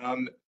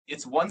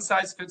 It's one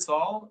size fits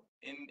all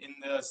in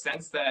the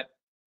sense that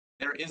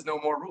there is no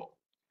more rule.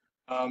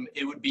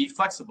 It would be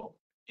flexible.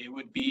 It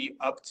would be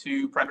up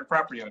to private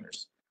property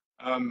owners.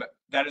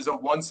 That is a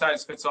one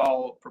size fits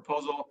all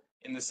proposal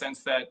in the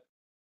sense that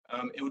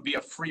it would be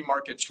a free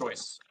market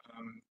choice.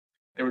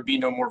 There would be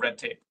no more red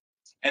tape.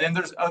 And then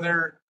there's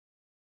other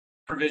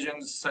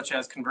provisions such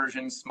as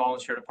conversions, small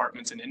and shared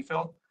apartments, and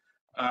infill.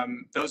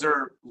 Those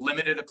are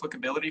limited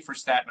applicability for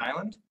Staten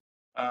Island.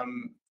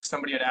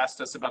 Somebody had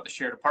asked us about the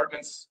shared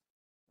apartments.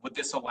 Would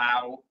this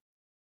allow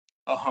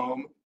a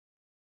home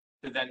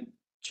to then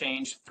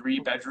change 3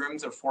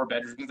 bedrooms or 4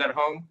 bedrooms at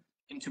home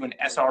into an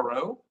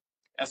SRO?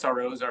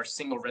 SROs are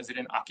single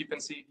resident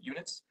occupancy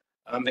units.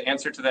 The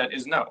answer to that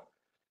is no,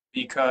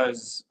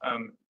 because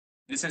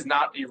this is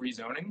not a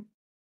rezoning.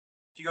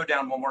 If you go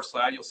down one more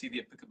slide, you'll see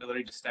the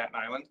applicability to Staten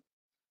Island.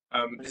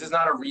 This is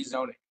not a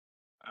rezoning.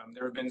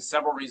 There have been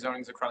several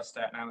rezonings across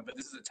Staten Island, but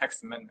this is a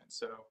text amendment.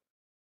 So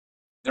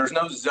there's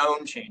no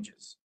zone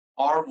changes.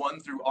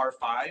 R1 through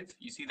R5,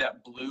 you see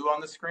that blue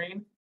on the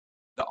screen?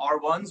 The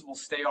R1s will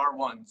stay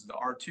R1s, the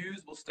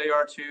R2s will stay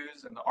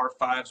R2s, and the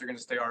R5s are going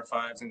to stay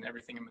R5s and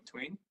everything in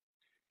between.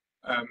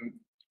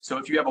 So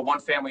if you have a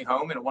one-family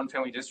home in a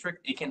one-family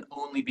district, it can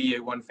only be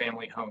a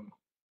one-family home.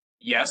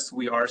 Yes,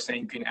 we are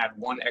saying you can add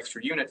 1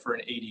 extra unit for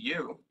an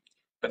ADU,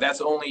 but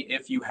that's only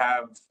if you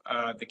have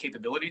the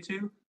capability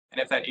to, and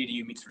if that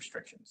ADU meets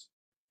restrictions.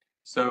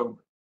 So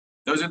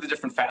those are the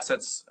different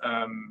facets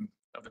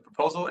of the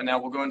proposal, and now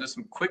we'll go into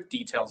some quick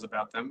details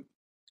about them.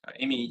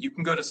 Amy, you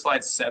can go to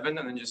slide 7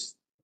 and then just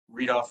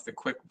read off the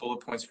quick bullet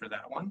points for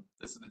that one.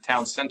 This is the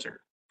town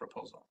center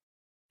proposal.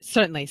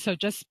 Certainly. So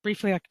just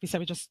briefly, like we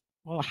said,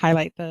 we'll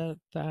highlight the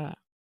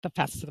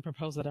facets of the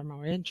proposal that are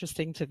more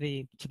interesting to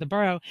the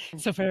borough.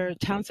 So for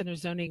town center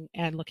zoning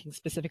and looking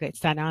specifically at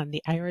Staten Island,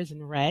 the areas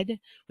in red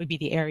would be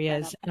the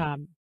areas.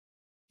 Do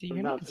you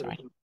hear me? I'm sorry.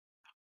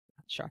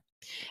 Sure.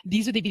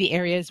 These would be the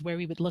areas where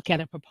we would look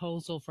at a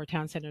proposal for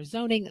town center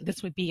zoning.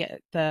 This would be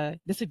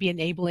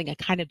enabling a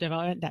kind of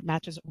development that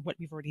matches what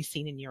we've already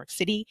seen in New York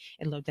City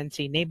in low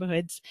density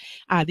neighborhoods.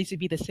 These would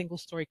be the single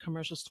story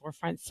commercial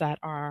storefronts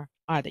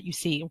that you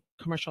see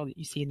commercial that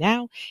you see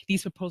now.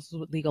 These proposals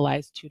would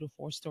legalize 2 to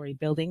 4 story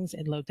buildings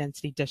in low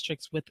density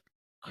districts with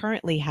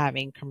currently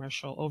having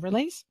commercial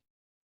overlays.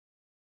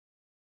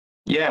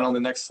 Yeah, and on the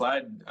next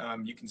slide,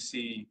 you can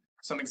see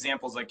some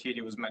examples like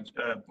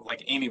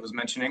like Amy was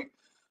mentioning.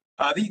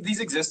 These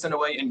exist in a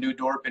way in New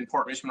Dorp and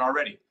Port Richmond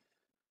already.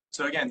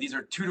 So again, these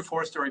are 2 to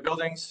 4 story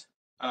buildings.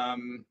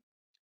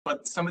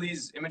 But some of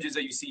these images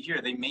that you see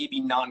here, they may be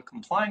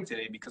non-compliant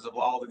today because of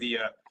all of the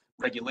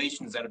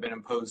regulations that have been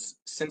imposed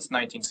since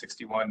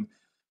 1961.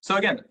 So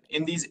again,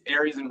 in these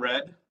areas in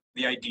red,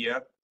 the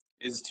idea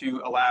is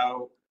to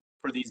allow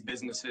for these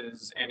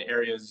businesses and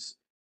areas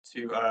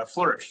to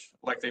flourish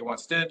like they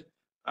once did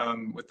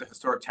with the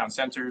historic town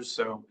centers.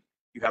 So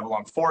you have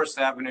along Forest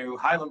Avenue,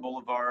 Highland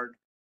Boulevard,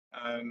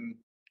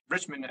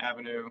 Richmond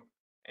Avenue,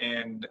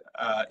 and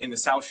in the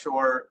South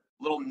Shore,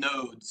 little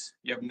nodes.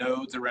 You have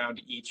nodes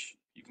around each.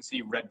 You can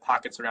see red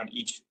pockets around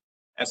each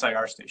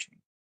SIR station.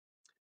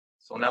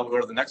 So now we'll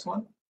go to the next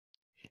one.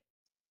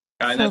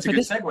 And that's a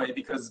good segue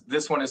because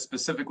this one is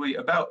specifically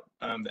about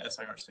the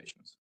SIR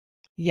stations.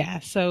 Yeah,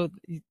 so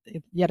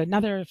yet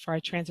another for our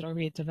transit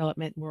oriented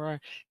development where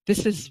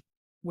this is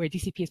where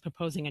DCP is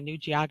proposing a new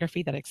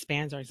geography that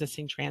expands our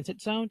existing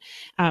transit zone.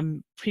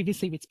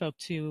 Previously, we spoke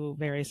to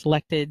various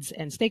electeds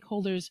and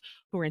stakeholders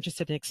who were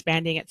interested in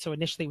expanding it. So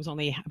initially, it was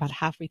only about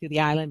halfway through the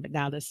island, but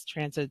now this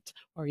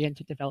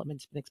transit-oriented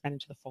development has been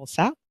expanded to the full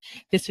south.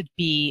 These would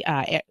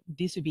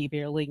be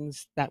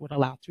buildings that would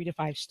allow 3 to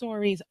 5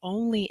 stories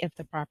only if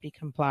the property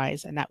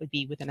complies, and that would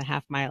be within a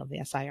half mile of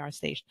the SIR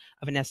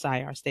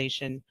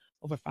station,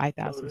 over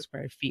 5,000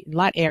 square feet in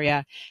lot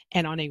area,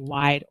 and on a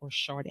wide or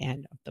short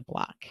end of the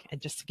block. And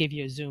just to give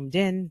you a zoomed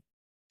in,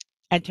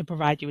 and to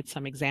provide you with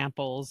some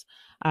examples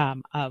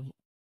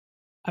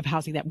of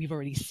housing that we've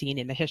already seen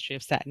in the history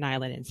of Staten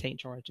Island and St.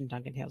 George and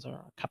Duncan Hills are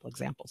a couple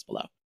examples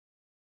below.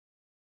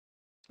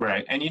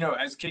 Right. And,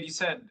 as Katie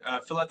said,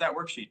 fill out that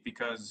worksheet,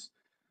 because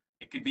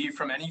it could be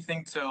from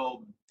anything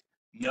till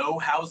no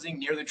housing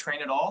near the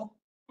train at all,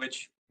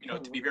 which,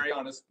 to be very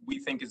honest, we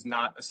think is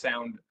not a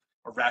sound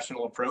or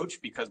rational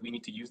approach, because we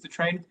need to use the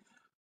train.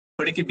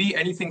 But it could be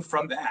anything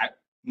from that,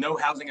 no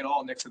housing at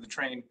all next to the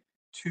train,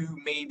 to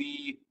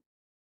maybe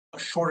a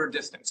shorter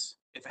distance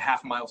if a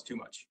half mile is too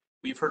much.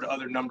 We've heard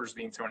other numbers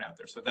being thrown out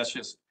there. So that's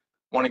just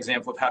one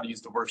example of how to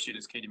use the worksheet,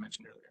 as Katie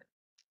mentioned earlier.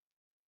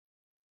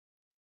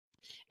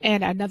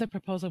 And another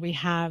proposal we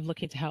have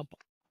looking to help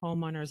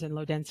homeowners in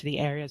low density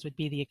areas would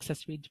be the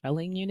accessory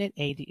dwelling unit,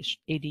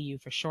 ADU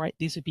for short.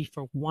 These would be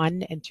for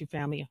 1 and 2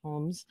 family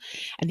homes.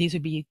 And these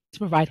would be to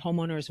provide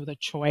homeowners with a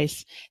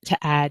choice to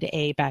add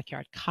a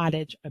backyard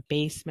cottage, a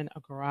basement,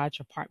 a garage,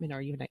 apartment, or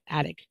even an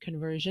attic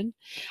conversion.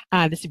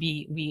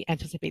 We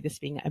anticipate this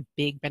being a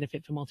big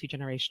benefit for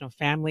multi-generational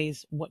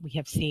families. What we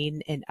have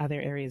seen in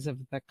other areas of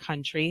the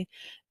country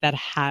that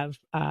have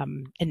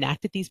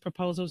enacted these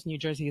proposals, New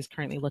Jersey is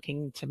currently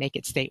looking to make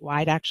it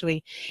statewide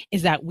actually,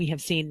 is that we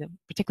have seen,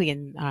 particularly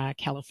in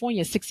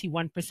California,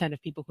 61%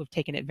 of people who have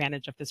taken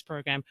advantage of this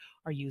program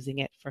are using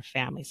it for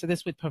families. So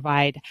this would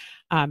provide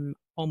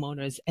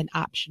homeowners an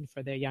option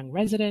for their young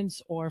residents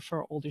or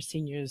for older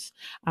seniors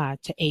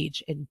to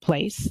age in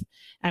place.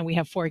 And we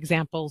have 4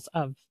 examples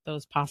of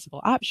those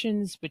possible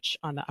options, which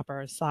on the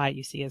upper side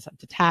you see as an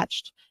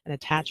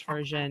attached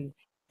version,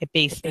 a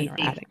basement or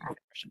attic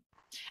version.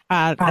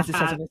 As it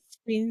says on the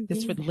screen,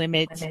 this would it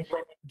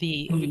would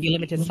be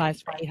limited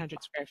size for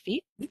 800 square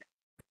feet.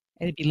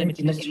 It'd be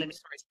limited to 2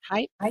 stories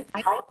height. I've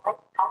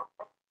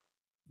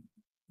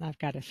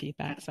got a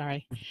feedback,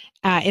 sorry.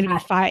 It'll be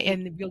 5,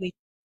 and really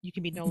you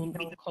can be no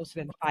closer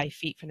than 5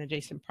 feet from an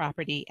adjacent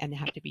property, and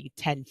have to be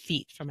 10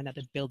 feet from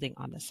another building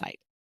on the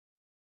site.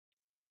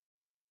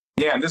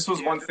 Yeah, and this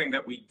was one thing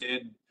that we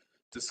did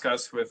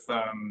discuss with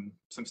some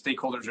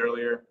stakeholders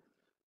earlier.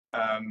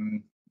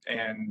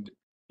 And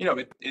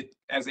it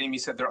as Amy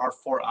said, there are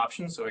 4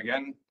 options. So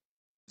again,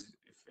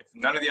 if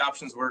none of the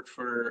options work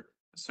for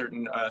a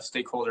certain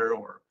stakeholder,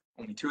 or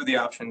only 2 of the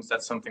options,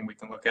 that's something we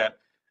can look at.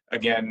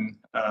 Again,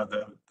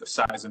 the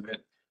size of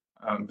it.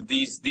 But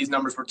these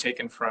numbers were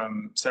taken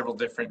from several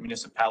different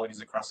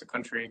municipalities across the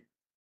country,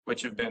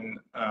 which have been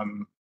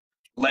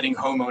letting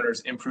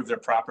homeowners improve their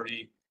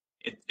property.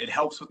 It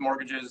helps with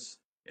mortgages.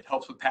 It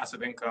helps with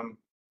passive income.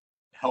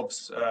 It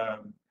helps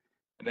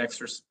an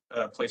extra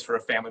place for a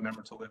family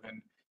member to live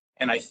in.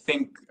 And I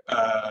think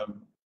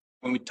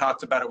when we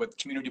talked about it with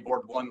Community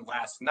Board 1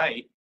 last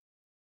night,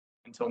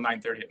 until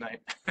 9:30 at night,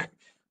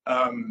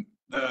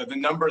 the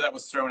number that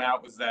was thrown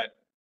out was that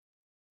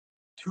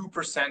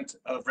 2%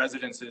 of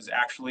residences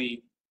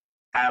actually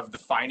have the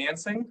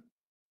financing.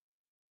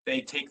 They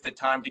take the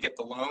time to get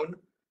the loan,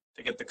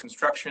 to get the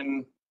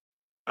construction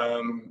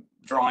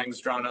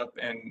drawings drawn up,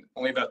 and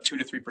only about 2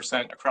 to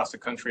 3% across the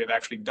country have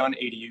actually done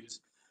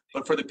ADUs.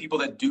 But for the people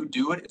that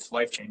do it, it's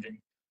life-changing.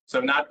 So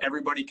not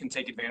everybody can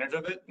take advantage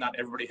of it. Not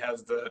everybody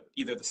has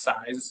either the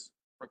size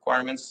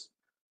requirements,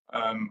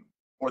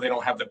 or they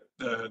don't have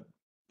the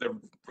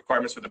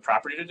requirements for the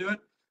property to do it.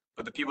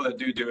 But the people that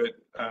do it,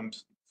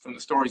 from the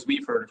stories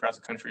we've heard across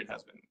the country, it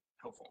has been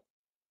helpful.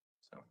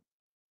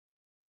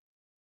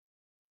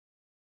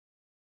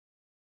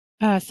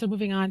 So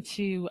moving on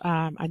to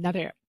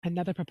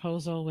another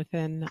proposal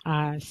within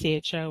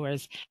CHO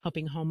is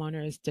helping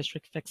homeowners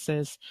district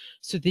fixes.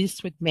 So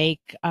this would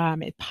make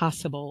it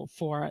possible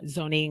for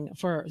zoning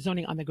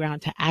on the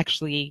ground to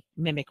actually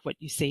mimic what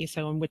you see.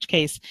 So in which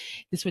case,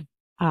 this would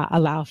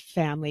allow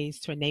families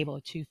to enable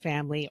a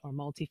 2-family or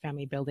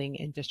multi-family building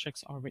in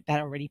districts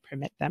that already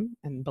permit them.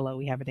 And below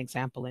we have an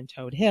example in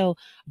Toad Hill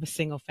of a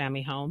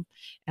single-family home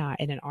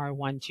in an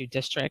R12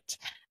 district.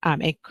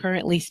 And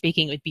currently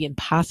speaking, it would be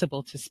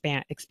impossible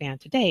to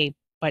expand today,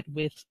 but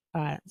with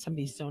some of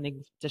these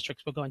zoning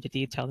districts, we'll go into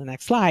detail in the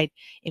next slide,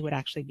 it would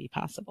actually be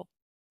possible.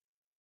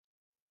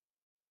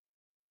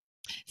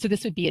 So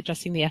this would be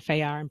adjusting the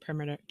FAR and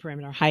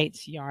perimeter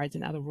heights, yards,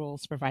 and other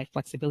rules to provide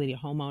flexibility to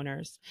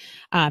homeowners.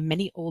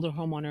 Many older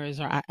homes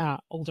are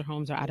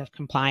out of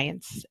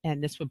compliance,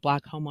 and this would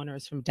block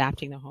homeowners from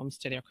adapting their homes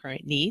to their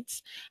current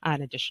needs.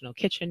 An additional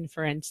kitchen,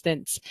 for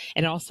instance,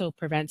 and it also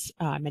prevents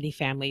many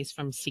families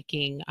from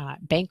seeking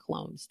bank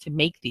loans to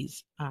make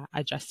these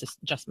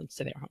adjustments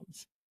to their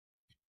homes.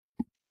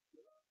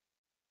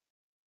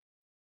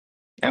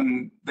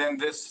 And then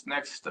this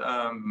next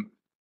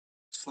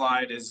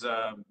slide is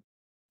a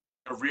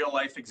real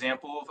life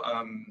example.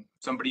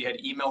 Somebody had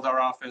emailed our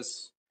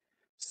office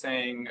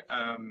saying,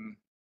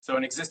 so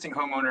an existing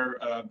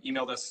homeowner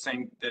emailed us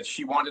saying that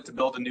she wanted to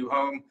build a new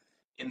home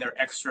in their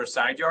extra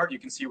side yard. You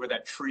can see where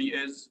that tree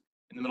is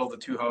in the middle of the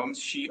two homes.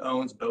 She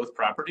owns both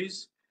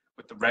properties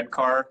with the red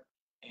car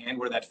and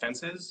where that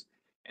fence is.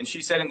 And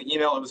she said in the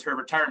email it was her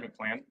retirement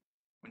plan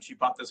when she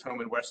bought this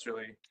home in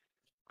Westerly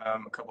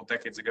a couple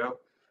decades ago.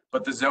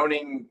 But the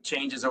zoning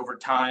changes over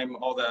time,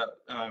 all the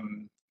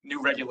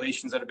new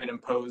regulations that have been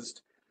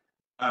imposed,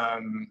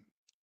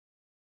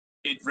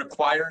 it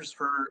requires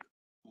her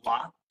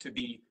lot to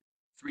be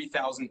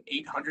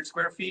 3,800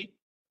 square feet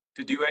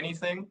to do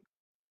anything.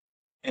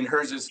 And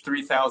hers is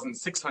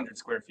 3,600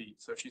 square feet.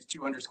 So she's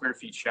 200 square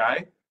feet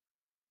shy.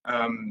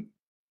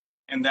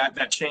 And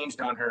that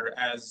changed on her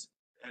as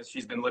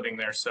she's been living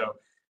there. So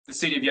the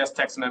City of Yes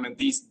text amendment,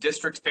 these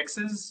district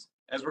fixes,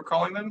 as we're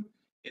calling them,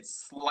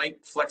 it's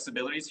slight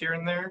flexibilities here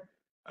and there.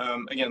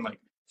 Again, like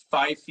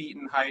 5 feet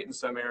in height in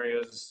some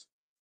areas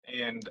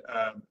and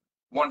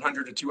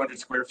 100 to 200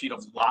 square feet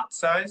of lot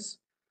size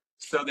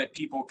so that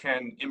people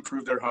can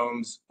improve their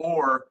homes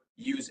or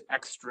use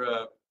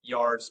extra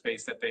yard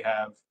space that they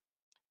have.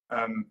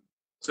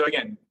 So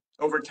again,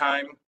 over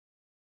time,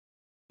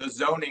 the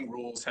zoning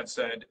rules have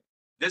said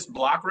this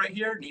block right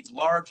here needs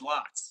large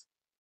lots.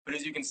 But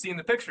as you can see in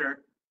the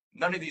picture,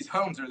 none of these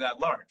homes are that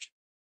large.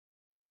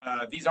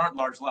 These aren't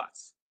large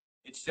lots.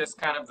 It's just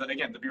kind of,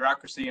 again, the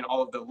bureaucracy and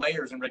all of the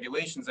layers and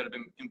regulations that have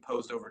been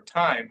imposed over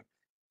time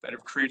that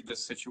have created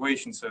this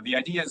situation. So the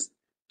idea is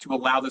to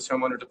allow this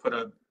homeowner to put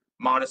a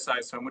modest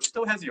sized home, which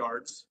still has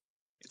yards.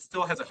 It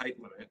still has a height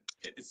limit.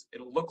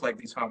 It'll look like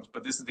these homes,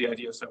 but this is the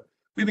idea. So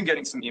we've been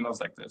getting some emails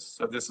like this.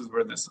 So this is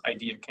where this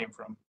idea came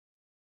from.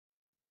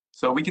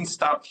 So we can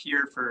stop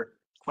here for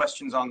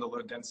questions on the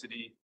low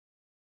density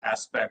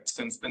aspect,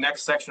 since the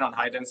next section on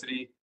high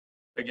density,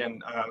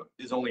 again,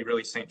 is only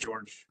really St.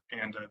 George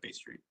and Bay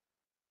Street.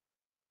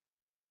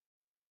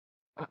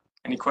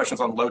 Any questions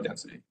on low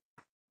density?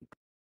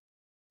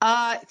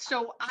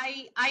 So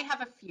I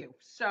have a few.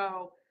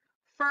 So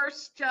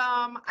first,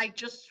 I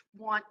just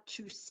want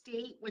to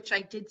state, which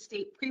I did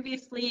state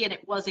previously, and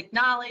it was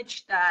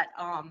acknowledged that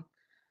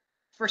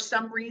for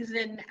some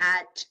reason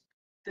at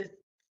the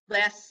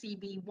last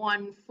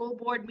CB1 full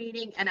board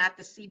meeting and at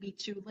the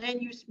CB2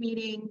 land use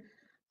meeting,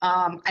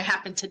 I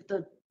happened to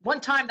the one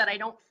time that I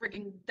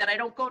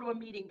don't go to a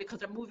meeting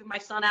because I'm moving my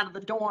son out of the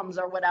dorms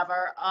or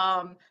whatever,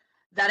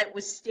 that it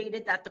was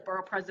stated that the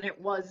borough president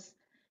was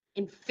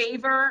in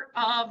favor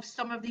of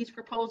some of these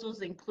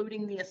proposals,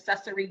 including the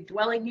accessory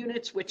dwelling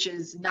units, which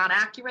is not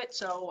accurate.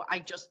 So I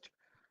just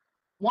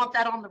want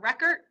that on the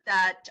record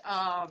that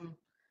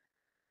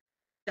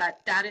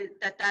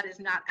that is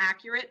not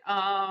accurate.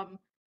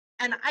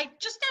 And I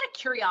just out of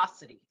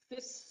curiosity,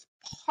 this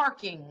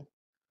parking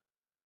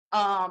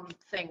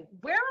thing,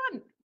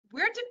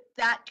 where did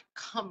that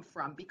come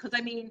from? Because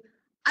I mean,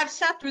 I've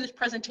sat through this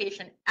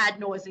presentation ad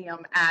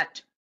nauseum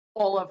at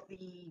all of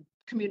the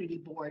community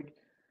board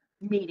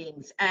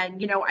meetings.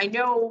 And, you know, I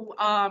know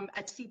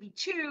at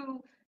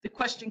CB2, the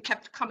question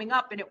kept coming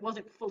up and it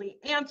wasn't fully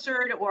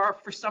answered, or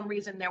for some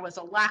reason there was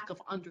a lack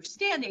of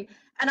understanding.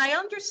 And I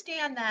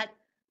understand that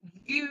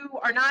you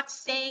are not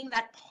saying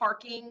that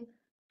parking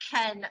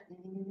can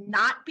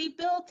not be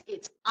built,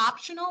 it's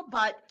optional,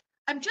 but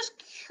I'm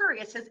just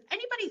curious, has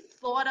anybody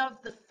thought of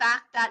the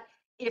fact that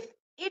if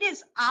it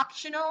is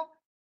optional,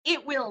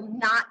 it will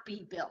not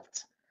be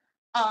built?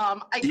 I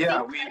think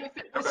that if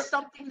it was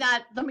something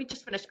that, let me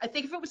just finish. I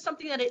think if it was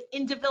something that an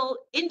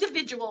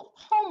individual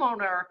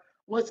homeowner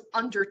was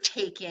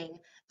undertaking,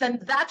 then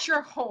that's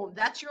your home,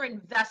 that's your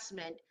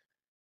investment.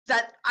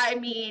 That, I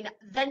mean,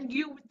 then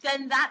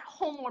that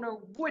homeowner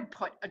would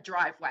put a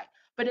driveway.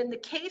 But in the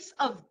case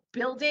of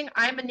building,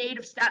 I'm a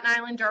native Staten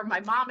Islander.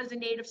 My mom is a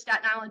native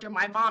Staten Islander.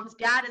 My mom's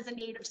dad is a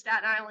native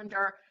Staten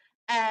Islander.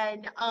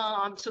 And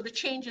so the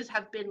changes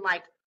have been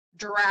like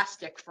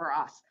drastic for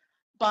us.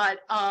 But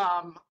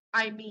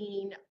I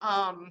mean,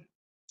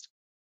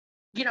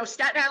 you know,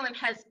 Staten Island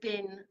has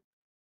been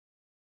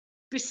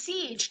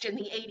besieged in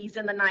the 80s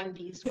and the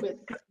 90s with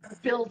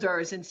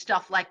builders and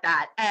stuff like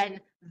that. And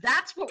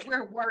that's what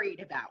we're worried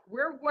about.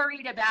 We're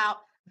worried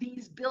about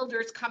these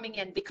builders coming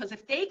in, because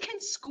if they can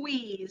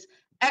squeeze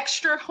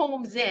extra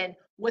homes in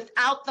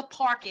without the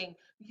parking,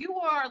 you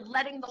are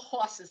letting the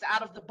horses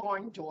out of the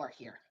barn door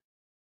here.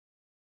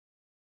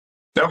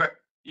 Okay.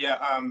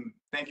 Yeah.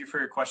 Thank you for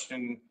your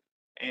question.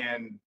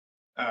 And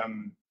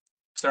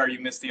sorry you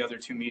missed the other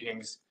two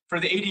meetings. For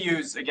the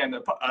ADUs, again,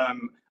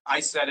 I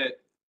said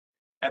it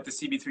at the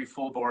CB3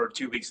 full board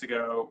 2 weeks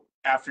ago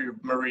after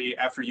Marie,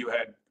 after you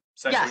had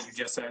said what you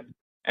just said.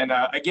 And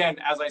again,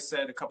 as I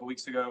said a couple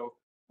weeks ago,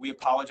 we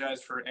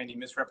apologize for any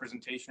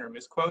misrepresentation or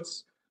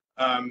misquotes.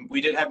 We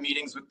did have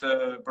meetings with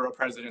the borough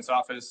president's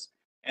office,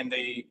 and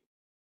they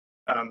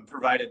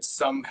provided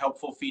some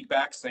helpful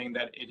feedback saying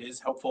that it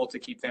is helpful to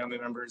keep family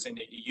members in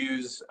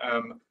ADUs.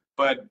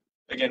 But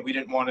again, we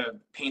didn't want to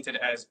paint it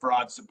as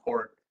broad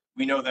support.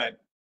 We know that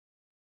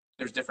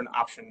there's different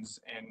options,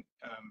 and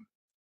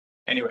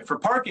Anyway, for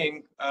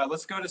parking,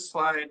 let's go to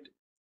slide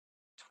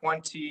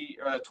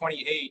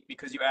 28,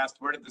 because you asked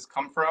where did this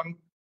come from.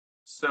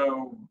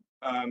 So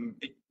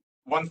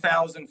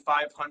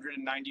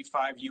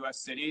 1,595 US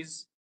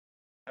cities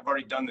have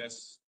already done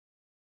this.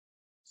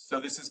 So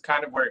this is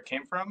kind of where it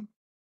came from.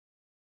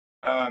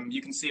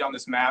 You can see on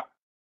this map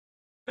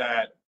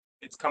that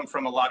it's come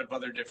from a lot of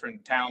other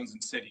different towns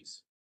and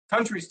cities.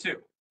 Countries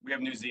too. We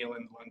have New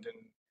Zealand, London,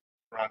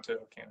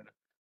 Toronto, Canada.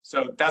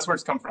 So that's where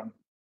it's come from.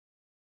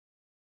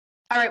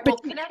 All right, well,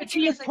 But to Connecticut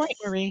your is point,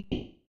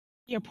 Marie,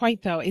 your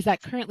point though is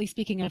that currently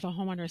speaking, if a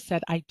homeowner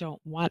said, I don't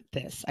want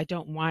this, I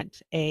don't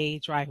want a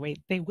driveway,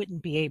 they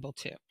wouldn't be able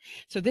to.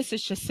 So this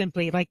is just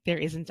simply like there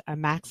isn't a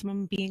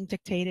maximum being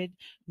dictated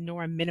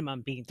nor a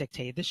minimum being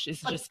dictated. This is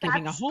But just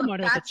giving a that's- but homeowner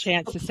the that's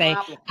chance the to say,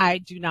 problem. I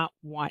do not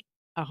want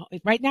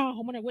right now, a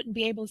homeowner wouldn't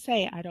be able to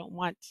say, I don't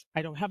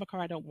have a car,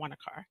 I don't want a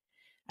car.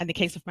 In the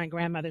case of my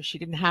grandmother, she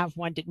didn't have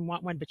one, didn't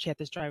want one, but she had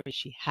this driveway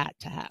she had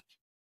to have.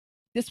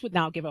 This would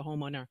now give a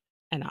homeowner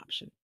an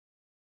option.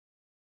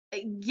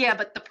 Yeah,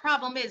 but the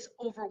problem is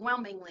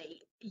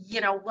overwhelmingly,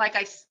 like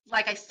I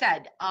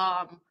said,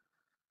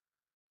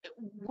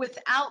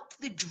 without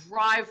the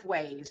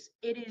driveways,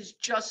 it is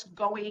just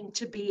going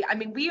to be, I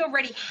mean, we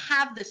already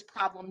have this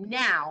problem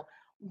now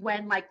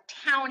when like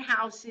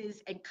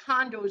townhouses and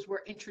condos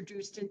were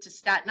introduced into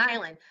Staten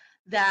Island,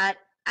 that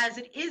as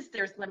it is,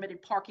 there's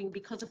limited parking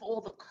because of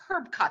all the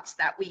curb cuts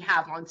that we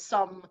have on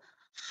some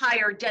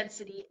higher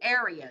density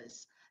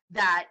areas,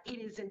 that it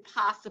is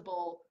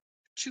impossible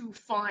to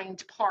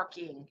find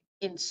parking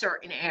in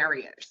certain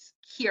areas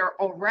here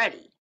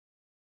already.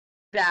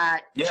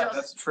 That Yeah,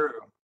 that's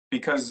true.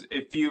 Because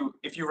if you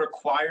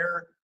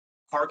require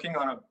parking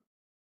on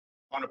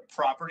a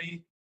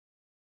property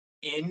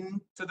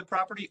into the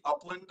property,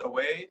 upland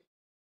away,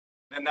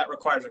 then that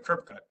requires a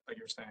curb cut, like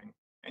you're saying,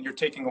 and you're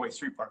taking away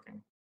street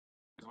parking.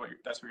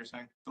 That's what you're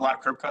saying? A lot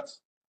of curb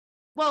cuts?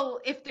 Well,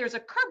 if there's a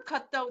curb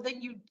cut though,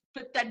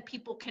 but then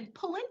people can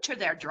pull into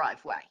their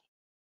driveway.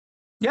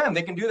 Yeah, and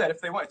they can do that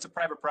if they want. It's a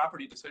private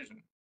property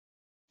decision.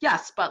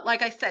 Yes, but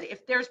like I said,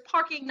 if there's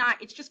parking,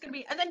 it's just going to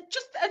be, and then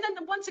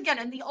once again,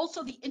 and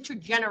also the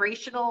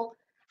intergenerational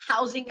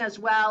housing as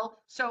well.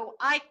 So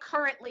I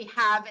currently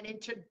have an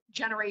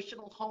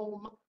intergenerational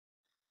home.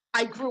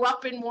 I grew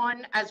up in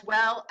one as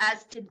well,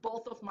 as did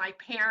both of my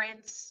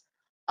parents,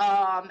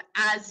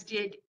 as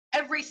did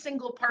every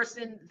single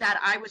person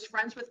that I was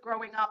friends with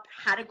growing up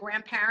had a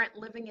grandparent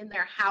living in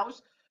their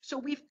house.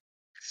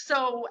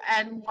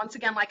 And once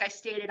again, like I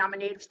stated, I'm a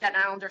native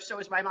Staten Islander, so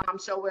is my mom,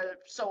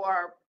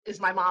 is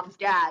my mom's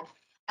dad.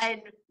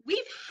 And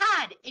we've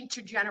had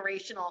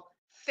intergenerational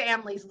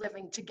families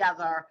living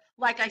together.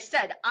 Like I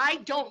said, I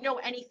don't know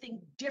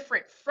anything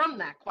different from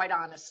that, quite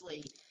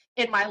honestly.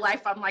 In my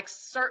life, I'm like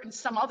certain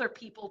some other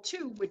people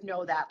too would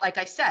know that. Like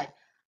I said,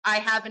 I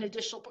have an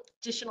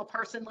additional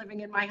person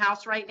living in my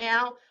house right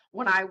now.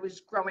 When I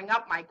was growing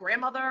up, my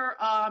grandmother,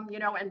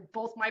 and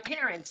both my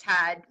parents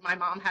my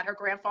mom had her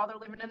grandfather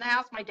living in the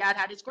house. My dad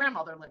had his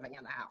grandmother living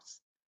in the house.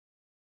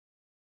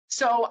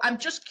 So I'm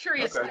just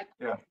curious, Okay,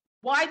 yeah.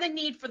 why the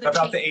need for the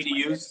About change?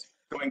 the ADUs,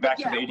 going back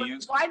to the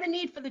ADUs? Why the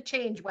need for the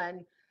change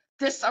when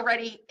this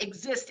already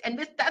exists? And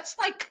that's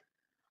like,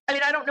 I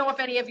mean, I don't know if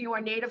any of you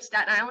are native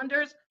Staten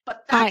Islanders,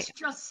 but that's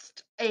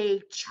just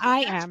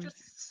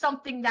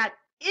something that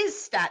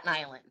is Staten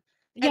Island.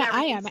 Yeah,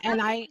 I am.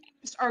 And I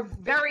are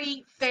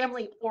very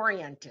family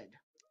oriented.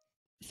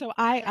 So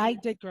I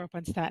did grow up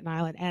on Staten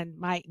Island,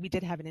 and we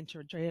did have an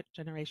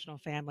intergenerational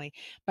family.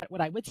 But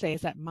what I would say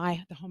is that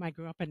the home I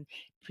grew up in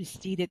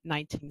preceded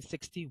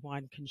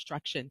 1961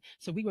 construction.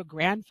 So we were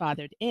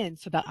grandfathered in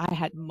so that I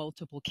had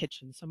multiple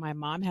kitchens. So my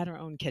mom had her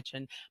own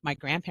kitchen, my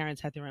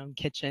grandparents had their own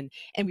kitchen,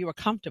 and we were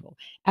comfortable.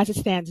 As it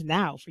stands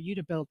now, for you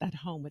to build that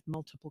home with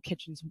multiple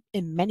kitchens,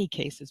 in many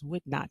cases,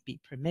 would not be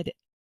permitted.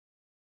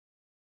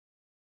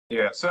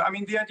 Yeah, so I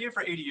mean, the idea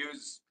for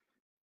ADUs,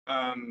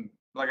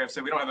 like I've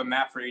said, we don't have a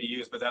map for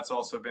ADUs, but that's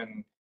also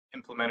been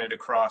implemented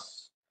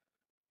across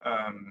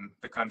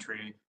the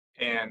country.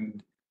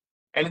 And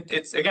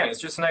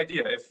it's just an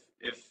idea.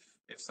 If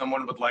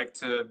someone would like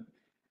to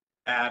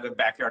add a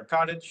backyard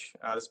cottage,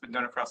 that's been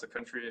done across the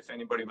country. If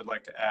anybody would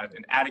like to add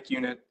an attic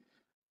unit,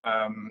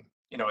 a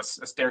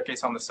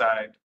staircase on the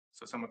side,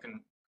 so someone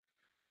can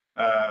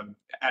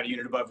add a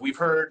unit above. We've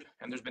heard,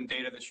 and there's been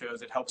data that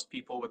shows it helps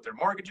people with their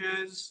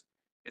mortgages.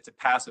 It's a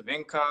passive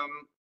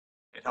income.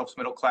 It helps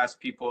middle-class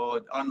people.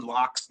 It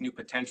unlocks new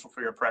potential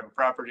for your private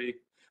property.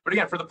 But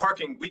again, for the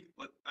parking,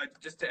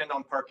 just to end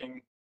on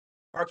parking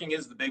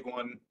is the big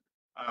one.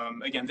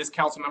 Again, this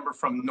council member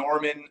from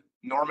Norman,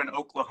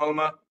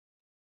 Oklahoma,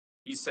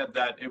 he said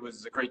that it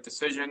was a great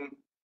decision,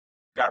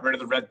 got rid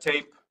of the red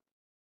tape.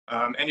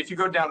 And if you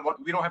go down,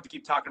 we don't have to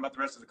keep talking about the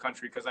rest of the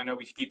country because I know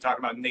we keep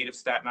talking about native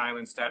Staten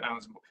Island.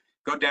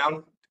 Go down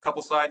a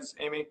couple slides,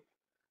 Amy.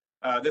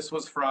 This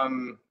was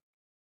from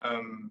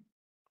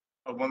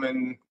a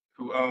woman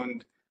who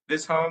owned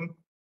this home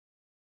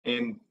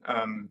in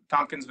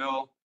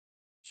Tompkinsville.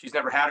 She's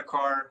never had a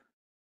car.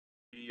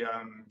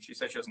 She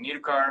said she doesn't need a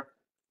car.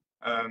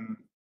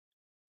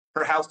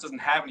 her house doesn't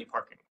have any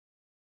parking.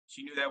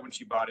 She knew that when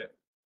she bought it.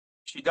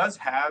 She does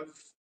have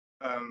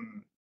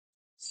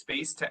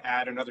space to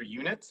add another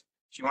unit.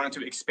 She wanted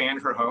to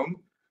expand her home.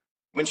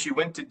 When she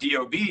went to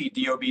DOB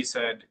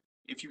said,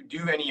 if you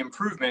do any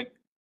improvement,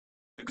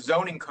 the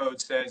zoning code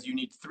says you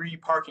need 3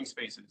 parking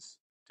spaces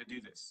to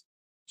do this.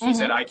 She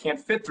said, I can't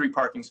fit 3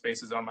 parking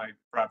spaces on my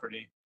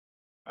property.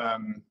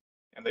 And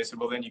they said,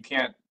 well, then you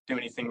can't do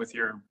anything with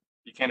you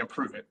can't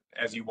improve it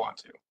as you want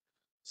to.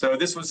 So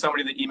this was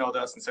somebody that emailed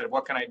us and said,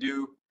 what can I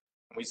do?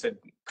 And we said,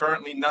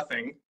 currently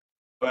nothing.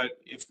 But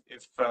if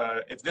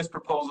this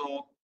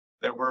proposal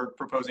that we're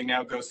proposing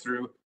now goes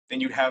through,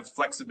 then you'd have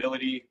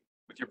flexibility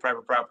with your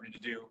private property to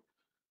do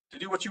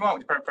what you want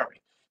with your private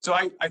property. So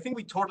I think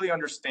we totally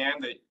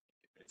understand that.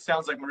 It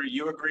sounds like, Marie,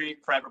 you agree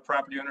private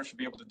property owners should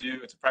be able to do,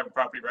 it's a private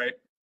property, right?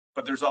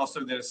 But there's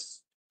also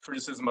this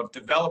criticism of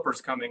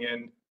developers coming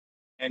in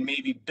and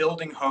maybe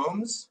building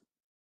homes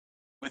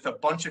with a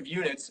bunch of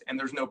units and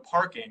there's no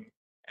parking.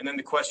 And then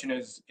the question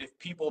is, if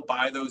people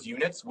buy those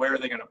units, where are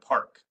they going to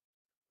park?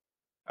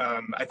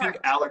 I think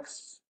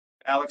Alex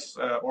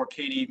or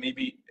Katie may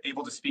be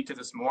able to speak to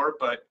this more,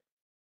 but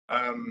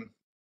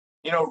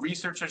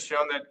research has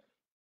shown that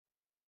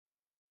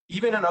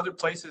even in other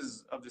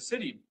places of the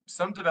city,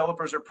 some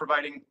developers are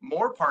providing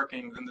more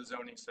parking than the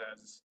zoning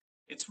says.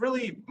 It's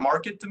really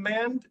market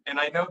demand. And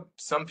I know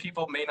some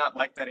people may not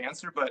like that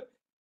answer, but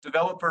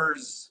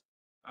developers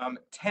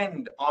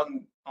tend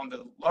on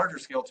the larger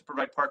scale to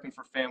provide parking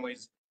for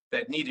families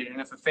that need it. And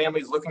if a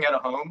family is looking at a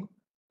home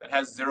that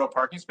has 0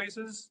 parking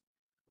spaces,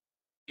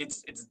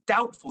 it's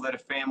doubtful that a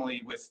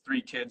family with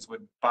 3 kids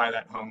would buy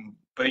that home.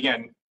 But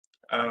again,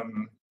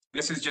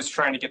 this is just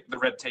trying to get the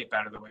red tape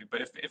out of the way.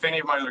 But if any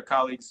of my other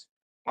colleagues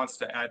wants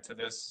to add to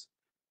this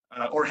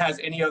or has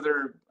any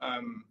other,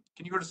 can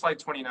you go to slide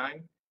 29?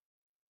 If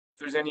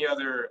there's any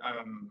other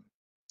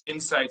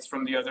insights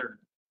from the other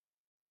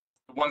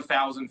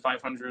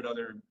 1,500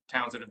 other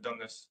towns that have done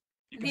this,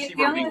 you can see The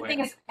where only we other thing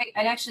went. is,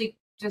 I'd actually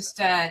just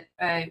kind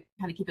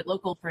of keep it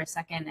local for a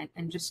second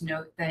and just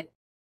note that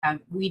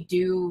we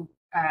do,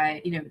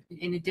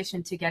 in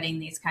addition to getting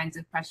these kinds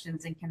of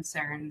questions and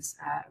concerns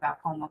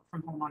about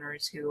from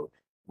homeowners who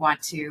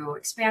want to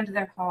expand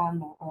their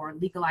home or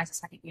legalize a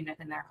second unit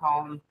in their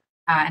home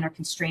and are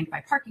constrained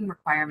by parking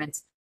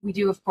requirements, we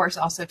do, of course,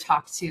 also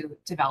talk to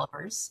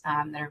developers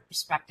that are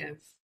prospective,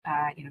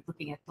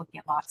 looking at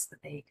lots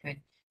that they could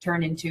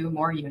turn into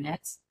more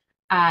units.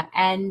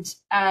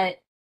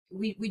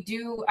 We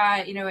do,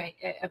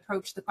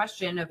 approach the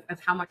question of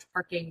how much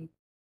parking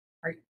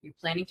are you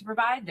planning to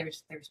provide.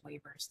 There's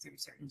waivers through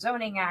certain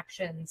zoning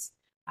actions,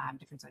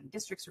 different zoning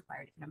districts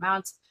require different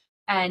amounts.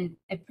 And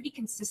pretty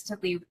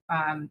consistently,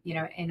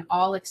 in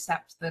all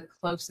except the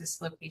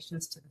closest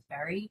locations to the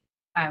ferry,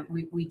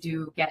 we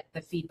do get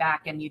the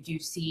feedback, and you do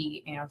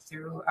see,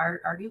 through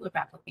our ULIP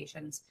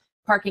applications,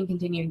 parking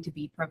continuing to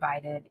be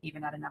provided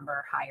even at a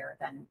number higher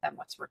than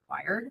what's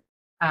required,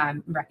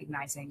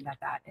 recognizing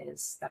that's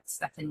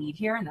a need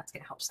here, and that's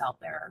going to help sell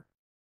their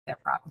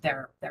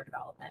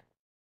development.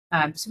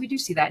 So we do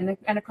see that,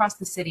 and across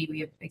the city, we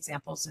have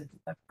examples of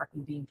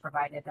parking being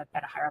provided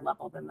at a higher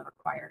level than the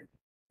required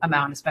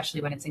amount,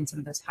 especially when it's in some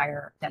of those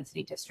higher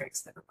density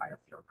districts that require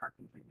fewer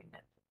parking per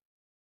unit.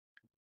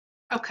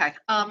 Okay,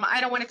 I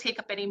don't want to take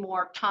up any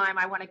more time.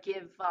 I want to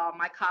give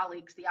my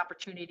colleagues the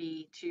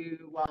opportunity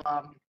to,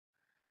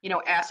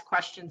 ask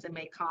questions and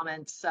make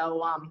comments.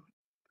 So,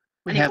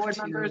 We any have board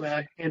 2 members?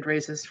 hand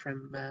raises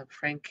from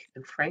Frank,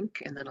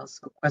 and then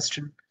also a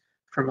question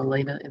from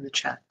Elena in the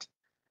chat.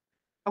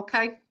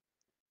 Okay,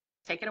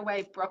 take it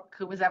away, Brooke.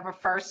 Who was ever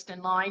first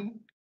in line?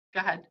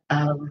 Go ahead.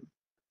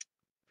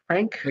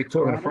 Frank. Are you talking to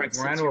Morano, Frank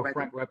since Morano you're or ready.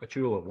 Frank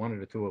Rappaciulo, one of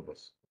the 2 of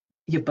us?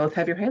 You both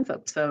have your hands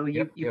up, so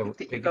you Yep,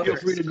 pick it. You yeah, go feel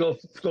first. Feel free to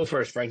go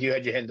first, Frank. You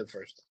had your hand up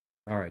first.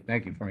 All right,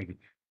 thank you, Frankie.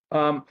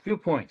 Few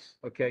points,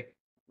 okay?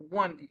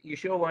 One, you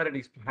show a lot of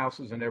these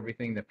houses and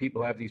everything that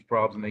people have these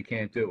problems and they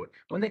can't do it.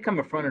 When they come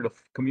in front of the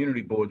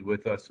community board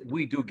with us,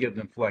 we do give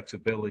them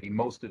flexibility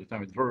most of the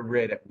time. It's very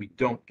rare that we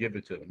don't give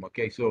it to them,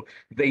 okay? So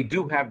they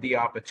do have the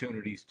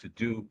opportunities to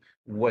do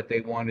what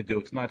they want to do.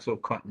 It's not so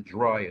cut and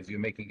dry as you're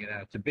making it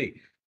out to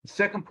be. The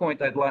second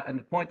point I'd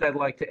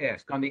like to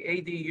ask on the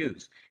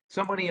ADUs,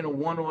 somebody in a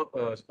R31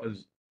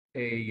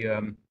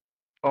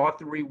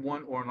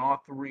 or an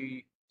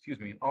an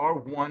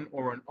R1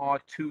 or an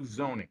R2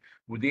 zoning,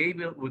 would they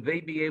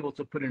be able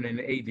to put in an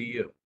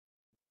ADU?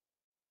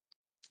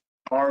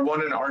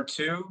 R1 and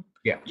R2?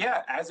 Yeah.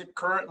 Yeah, as it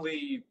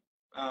currently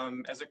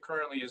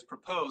is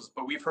proposed,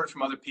 but we've heard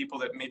from other people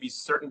that maybe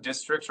certain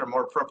districts are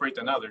more appropriate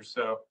than others.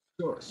 So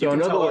Sure. you So can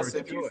in other tell words, us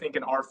if you George, think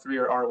an R3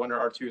 or R1 or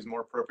R2 is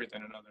more appropriate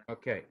than another.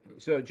 okay.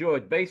 So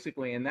George,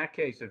 basically in that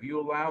case, if you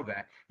allow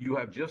that, you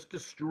have just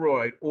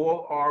destroyed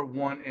all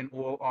R1 and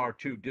all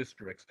R2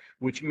 districts,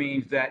 which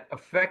means that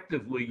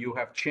effectively you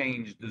have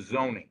changed the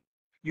zoning.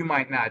 You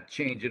might not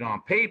change it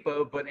on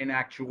paper, but in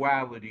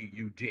actuality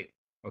you did.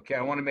 Okay,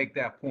 I want to make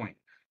that point.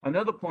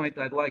 Another point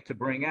I'd like to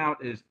bring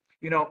out is,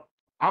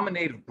 I'm a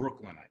native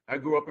Brooklynite. I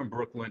grew up in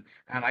Brooklyn,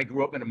 and I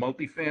grew up in a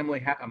multi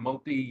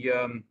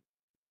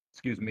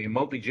a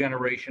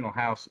multi-generational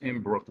house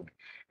in Brooklyn.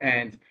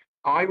 And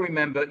I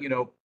remember,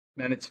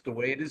 and it's the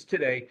way it is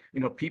today,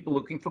 people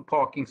looking for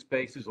parking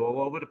spaces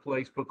all over the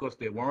place because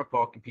there weren't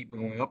parking, people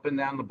going up and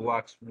down the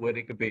blocks where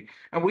they could be.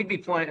 And we'd be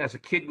playing, as a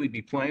kid, we'd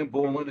be playing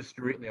ball in the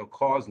street, and there were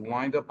cars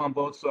lined up on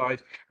both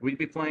sides. We'd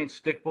be playing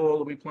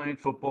stickball, we'd be playing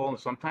football, and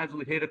sometimes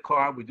we'd hit a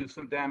car, we'd do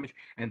some damage,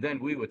 and then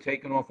we were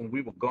taken off and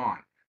we were gone.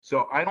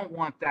 So I don't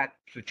want that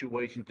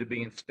situation to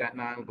be in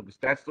Staten Island, because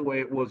that's the way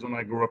it was when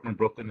I grew up in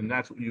Brooklyn, and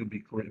that's what you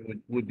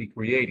would be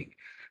creating.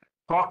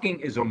 Parking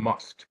is a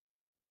must.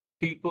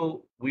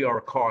 People, we are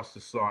a car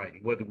society,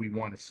 whether we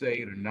want to say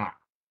it or not.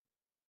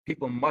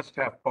 People must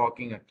have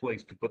parking, a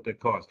place to put their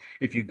cars.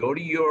 If you go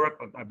to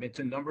Europe, I've been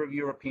to a number of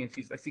European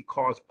cities, I see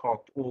cars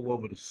parked all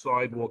over the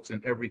sidewalks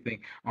and everything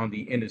on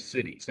the inner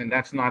cities. And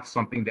that's not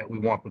something that we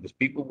want, because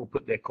people will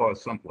put their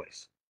cars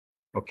someplace.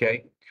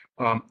 Okay?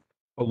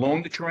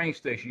 Along the train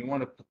station, you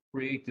want to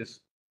create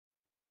this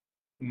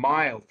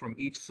mile from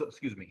each,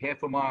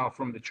 half a mile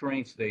from the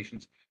train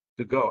stations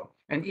to go.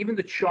 And even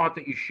the chart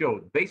that you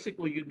showed,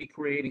 basically you'd be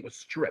creating a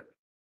strip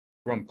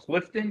from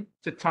Clifton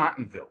to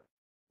Tottenville,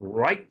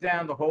 right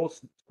down the whole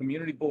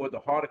community board, the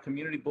heart of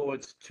community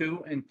boards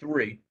 2 and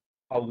 3,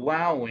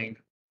 allowing,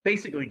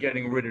 basically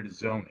getting rid of the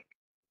zoning.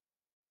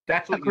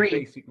 That's what you'd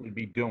basically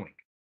be doing,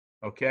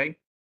 okay?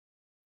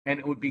 And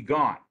it would be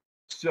gone.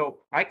 So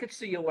I could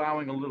see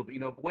allowing a little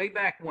bit, way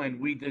back when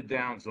we did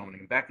down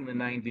zoning, back in the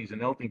 90s in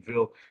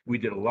Eltingville, we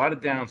did a lot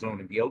of down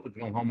zoning, the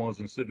Eltingville Homeowners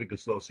and Civic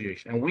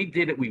Association. And we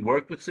did it, we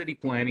worked with city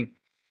planning,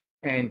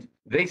 and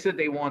they said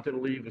they wanted to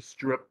leave a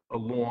strip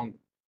along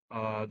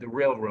the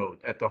railroad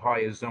at the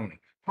higher zoning.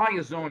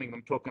 Higher zoning,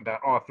 I'm talking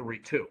about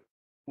R32,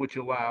 which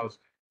allows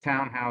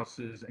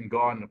townhouses and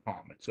garden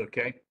apartments,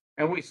 okay?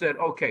 And we said,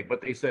 okay,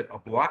 but they said a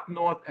block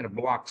north and a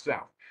block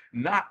south,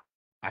 not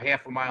a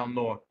half a mile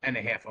north and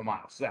a half a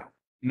mile south.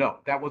 No,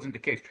 that wasn't the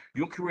case.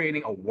 You're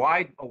creating a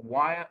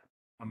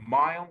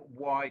mile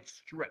wide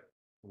strip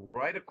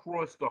right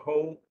across the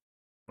whole,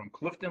 from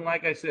Clifton,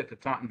 like I said, to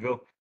Tottenville,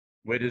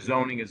 where the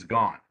zoning is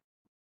gone.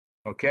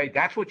 Okay,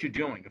 that's what you're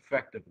doing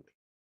effectively.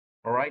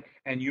 All right,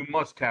 and you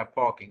must have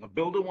parking. A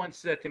builder once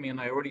said to me, and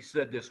I already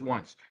said this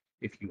once,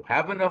 if you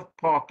have enough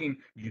parking,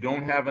 you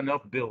don't have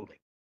enough building.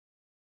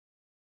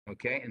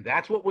 Okay, and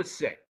that's what was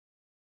said.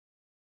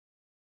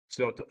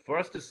 So for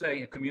us to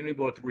say in Community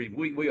Board 3,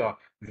 we are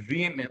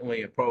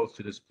vehemently opposed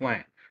to this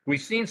plan.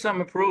 We've seen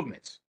some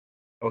improvements,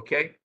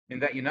 okay, in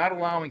that you're not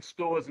allowing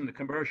stores in the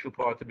commercial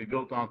part to be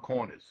built on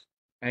corners,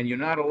 and you're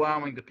not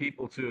allowing the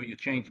people to,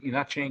 you're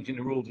not changing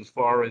the rules as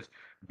far as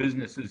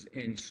businesses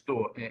in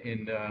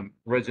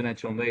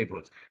residential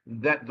neighborhoods.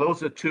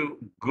 Those are two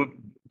good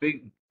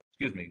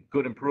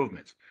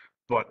improvements,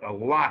 but a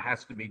lot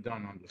has to be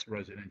done on this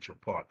residential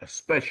part,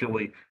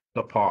 especially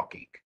the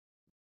parking.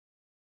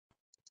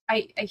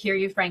 I hear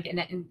you, Frank,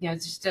 and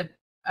just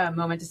a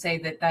moment to say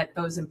that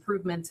those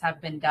improvements have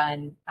been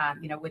done,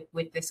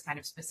 with this kind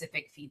of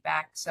specific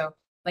feedback. So,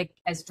 like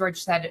as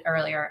George said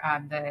earlier,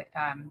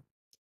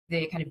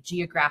 the kind of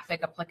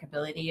geographic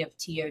applicability of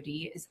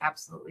TOD is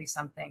absolutely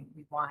something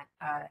we want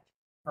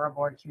Borough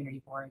Board,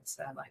 community boards,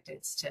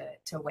 electeds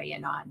to weigh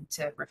in on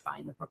to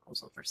refine the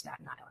proposal for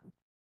Staten Island.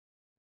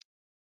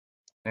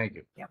 Thank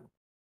you. Yep.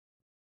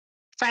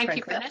 Frank,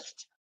 you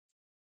finished?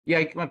 Yeah,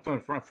 he went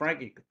from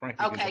Frankie.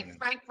 Okay,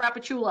 Frank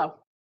Rappaciulo. All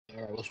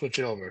right, we'll switch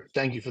it over.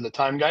 Thank you for the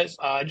time, guys.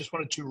 I just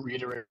wanted to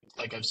reiterate,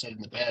 like I've said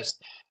in the past,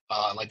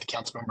 like the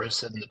council member has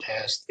said in the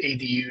past,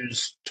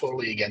 ADUs,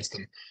 totally against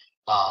them.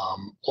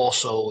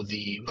 Also,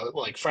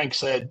 like Frank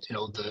said,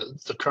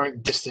 the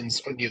current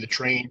distance near the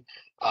train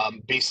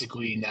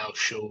basically now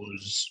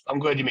shows, I'm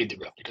glad you made the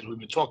rep, because we've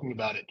been talking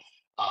about it.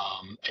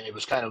 And it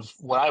was kind of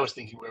what I was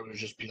thinking, where it would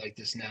just be like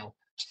this now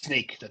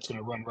snake that's going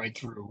to run right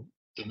through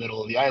the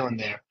middle of the island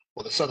there,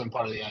 or the southern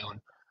part of the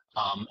island.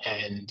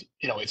 And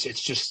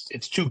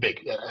it's too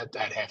big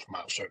at half a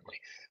mile, certainly.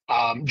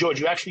 George,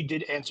 you actually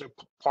did answer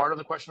part of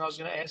the question I was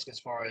going to ask,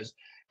 as far as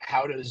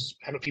how do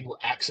people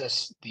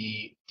access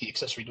the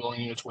accessory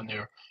dwelling units when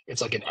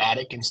it's like an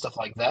attic and stuff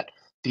like that.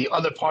 The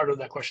other part of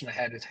that question I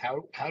had is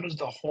how does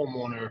the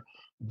homeowner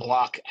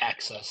block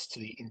access to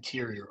the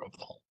interior of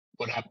the home?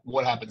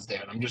 What happens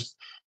there? And I'm just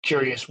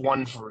curious,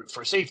 one, for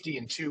safety,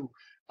 and two,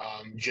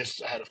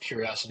 just out of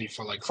curiosity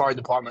for like fire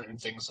department and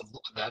things of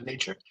that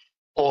nature.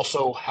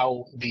 Also,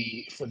 how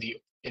the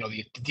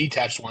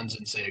detached ones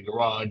in, say, a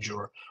garage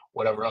or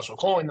whatever else we're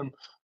calling them,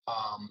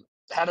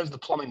 how does the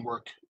plumbing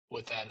work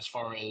with that, as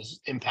far as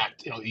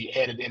impact, the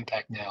added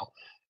impact now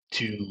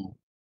to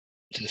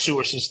the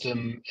sewer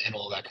system and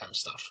all that kind of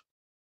stuff?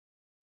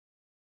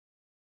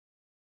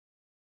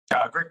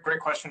 Yeah, great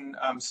question.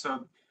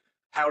 So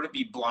how to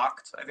be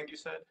blocked, I think you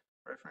said,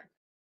 right, Frank?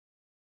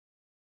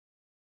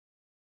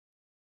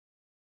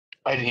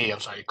 I didn't hear you. I'm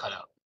sorry, you cut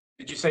out.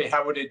 Did you say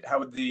how would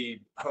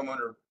the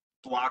homeowner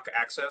block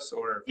access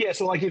or? Yeah,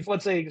 so like if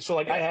let's say so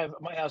like I Yeah. have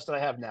my house that I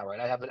have now, right?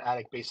 I have an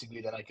attic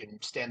basically that I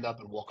can stand up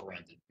and walk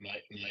around it.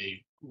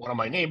 My one of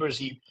my neighbors,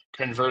 he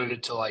converted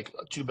it to like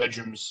 2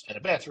 bedrooms and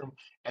a bathroom,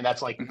 and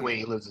that's like the way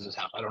he lives in his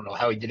house. I don't know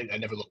how he did it. I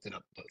never looked it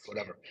up, but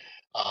whatever.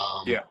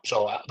 Yeah.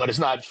 So but it's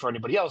not for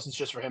anybody else. It's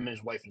just for him and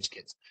his wife and his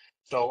kids.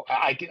 So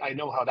I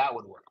know how that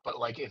would work. But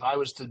like if I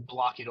was to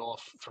block it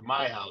off from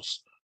my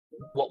house,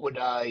 what would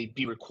I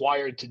be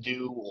required to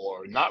do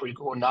or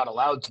or not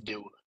allowed to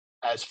do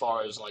as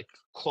far as like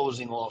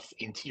closing off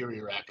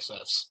interior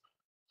access,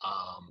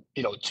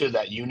 to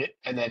that unit?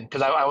 And then,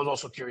 because I was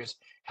also curious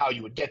how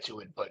you would get to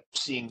it, but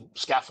seeing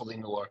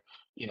scaffolding or,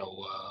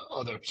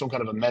 other, some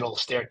kind of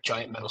a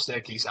giant metal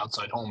staircase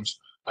outside homes,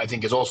 I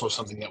think is also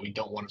something that we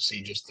don't want to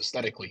see just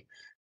aesthetically.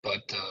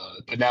 But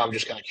now I'm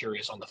just kind of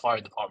curious on the fire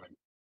department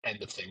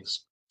end of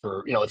things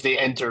for, if they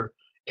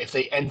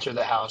enter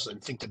the house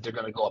and think that they're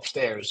going to go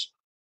upstairs,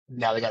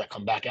 now they got to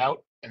come back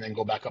out and then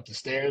go back up the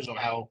stairs, or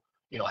how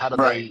do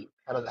Right.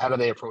 how do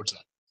they approach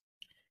that?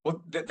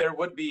 Well, there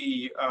would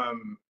be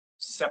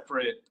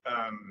separate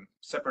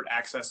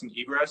access and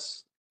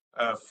egress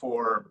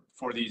for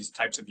these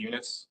types of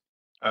units.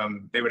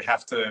 They would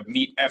have to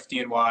meet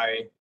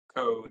FDNY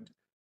code,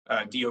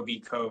 DOB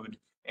code,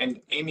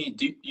 and Amy,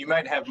 you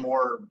might have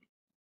more.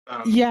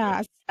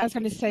 Yeah, I was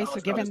going to say, so knowledge about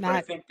this, given but I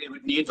that, think they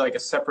would need like a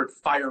separate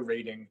fire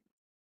rating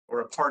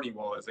or a party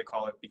wall, as they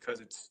call it, because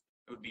it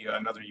would be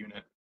another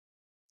unit.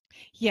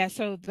 yeah,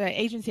 so the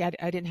agency, I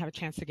didn't have a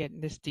chance to get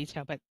in this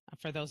detail, but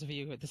for those of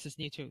you who this is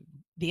new to,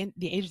 the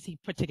agency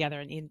put together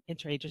an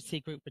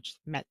interagency group which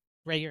met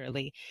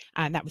regularly,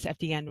 and that was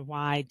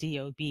FDNY,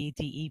 DOB,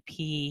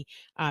 DEP,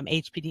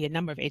 HPD. A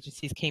number of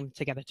agencies came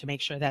together to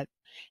make sure that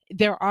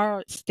there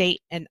are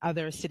state and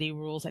other city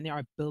rules, and there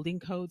are building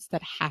codes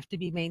that have to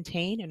be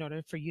maintained in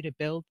order for you to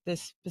build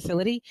this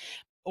facility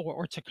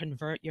or to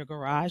convert your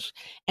garage.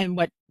 And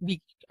what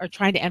we are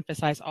trying to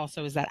emphasize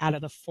also is that out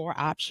of the 4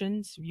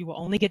 options, you will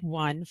only get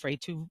one for a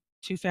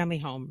two-family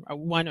home, or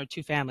 1 or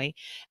 2 family.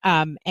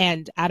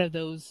 And out of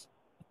those,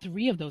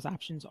 3 of those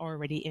options are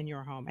already in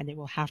your home, and they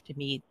will have to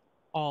meet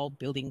all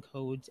building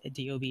codes and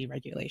DOB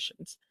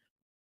regulations.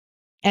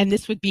 And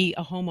this would be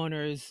a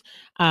homeowner's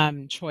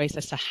choice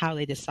as to how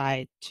they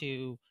decide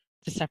to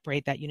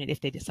separate that unit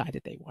if they decide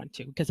that they want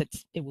to, because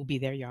it will be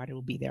their yard, it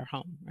will be their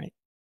home, right?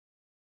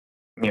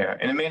 Yeah,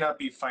 and it may not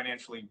be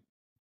financially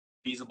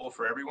feasible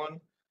for everyone.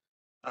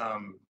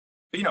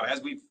 But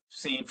as we've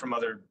seen from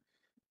other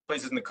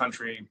places in the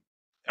country,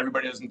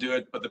 everybody doesn't do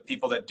it, but the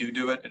people that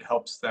do it, it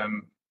helps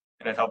them,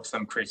 and it helps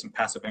them create some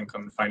passive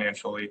income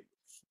financially.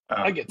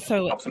 I get that.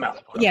 So Helps them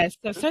out. yes,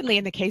 so certainly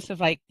in the case of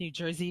like New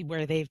Jersey,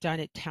 where they've done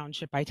it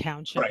township by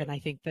township, Right. and I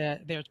think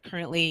they're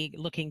currently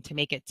looking to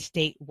make it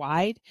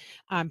statewide.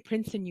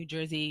 Princeton, New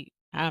Jersey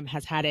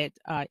has had it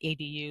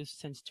ADUs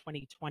since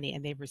 2020,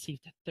 and they've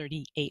received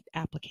 38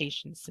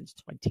 applications since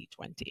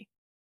 2020.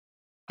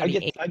 I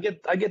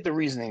get the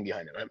reasoning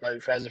behind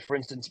it. For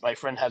instance, my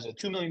friend has a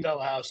 $2 million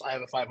house. I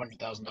have a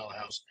 $500,000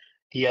 house.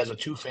 He has a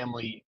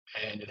 2-family,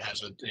 and it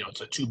has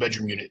it's a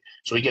 2-bedroom unit,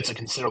 so he gets a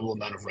considerable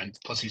amount of rent.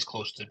 Plus, he's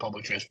close to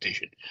public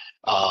transportation.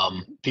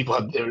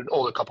 They're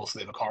older couples, so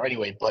they have a car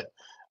anyway. But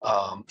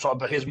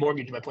but his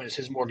mortgage. My point is,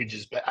 his mortgage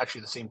is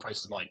actually the same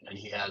price as mine, and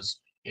he has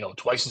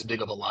twice as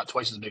big of a lot,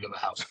 twice as big of a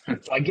house.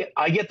 So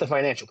I get the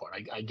financial part.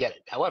 I get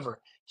it. However,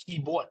 he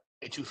bought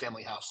a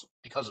 2-family house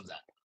because of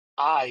that.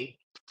 I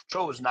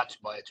chose not to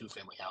buy a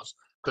 2-family house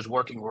because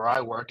working where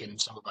I work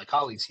and some of my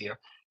colleagues here,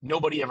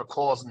 nobody ever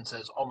calls and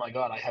says, "Oh my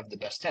God, I have the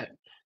best tenant."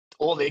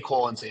 All they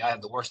call and say, "I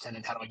have the worst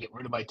tenant. How do I get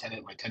rid of my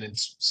tenant? My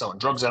tenant's selling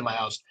drugs out of my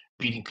house,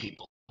 beating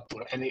people,"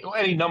 and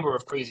any number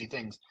of crazy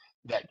things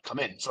that come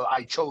in. So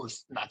I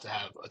chose not to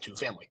have a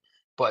 2-family.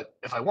 But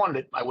if I wanted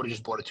it, I would have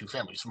just bought a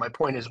 2-family. So my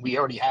point is, we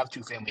already have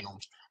 2-family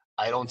homes.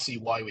 I don't see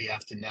why we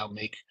have to now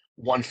make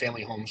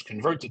 1-family homes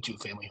convert to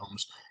 2-family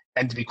homes.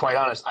 And to be quite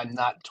honest, I'm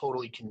not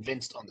totally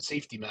convinced on the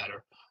safety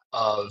matter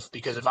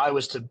because if I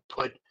was to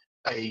put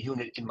a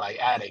unit in my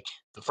attic,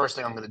 the first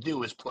thing I'm going to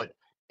do is put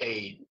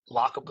a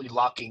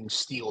locking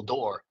steel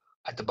door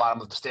at the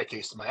bottom of the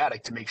staircase to my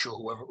attic to make sure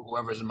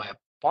whoever's in my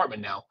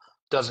apartment now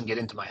doesn't get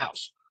into my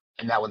house.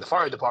 And now when the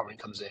fire department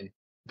comes in,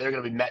 they're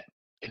going to be met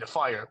in a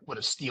fire with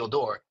a steel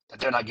door that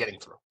they're not getting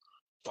through.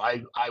 So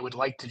I would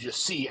like to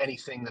just see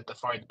anything that the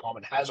fire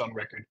department has on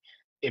record,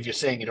 if you're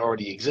saying it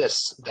already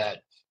exists,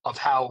 that of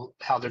how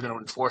they're going to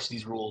enforce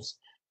these rules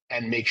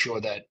and make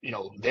sure that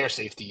their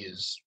safety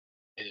is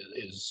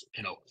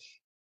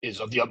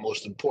of the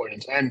utmost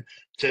importance. And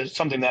to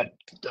something that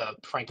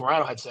Frank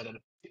Morano had said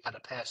at a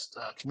past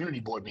community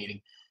board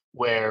meeting,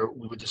 where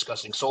we were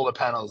discussing solar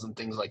panels and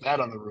things like that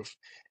on the roof,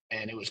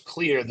 and it was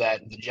clear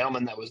that the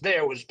gentleman that was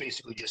there was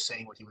basically just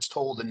saying what he was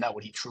told and not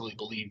what he truly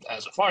believed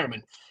as a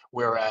fireman.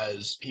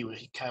 Whereas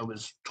he kind of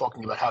was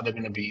talking about how they're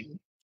going to be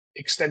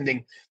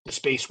extending the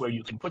space where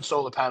you can put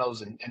solar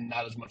panels and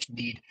not as much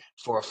need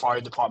for a fire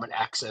department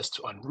access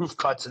to on roof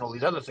cuts and all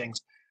these other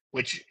things,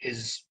 which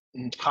is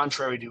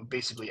contrary to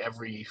basically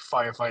every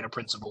firefighter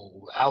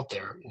principle out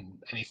there.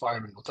 And any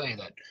fireman will tell you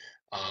that.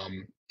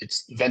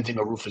 It's venting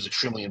a roof is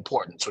extremely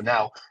important. So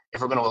now,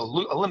 if we're going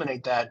to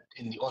eliminate that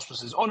in the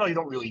auspices, oh no, you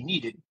don't really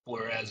need it.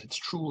 Whereas it's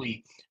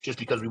truly just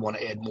because we want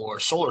to add more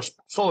solar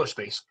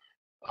space.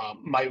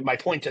 My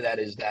point to that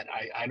is that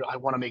I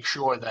want to make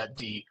sure that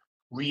the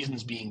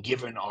reasons being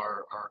given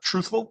are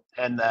truthful,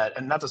 and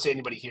not to say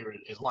anybody here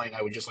is lying.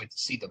 I would just like to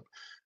see them,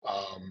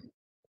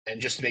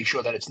 and just to make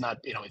sure that it's not,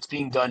 it's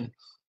being done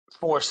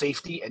for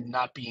safety and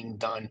not being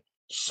done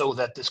so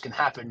that this can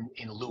happen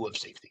in lieu of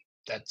safety.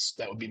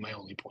 That would be my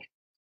only point.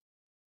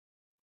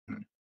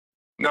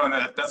 No,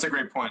 that's a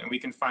great point, and we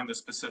can find the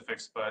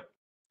specifics, but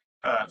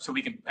so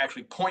we can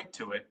actually point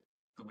to it.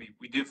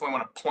 We definitely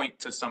want to point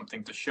to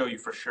something to show you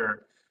for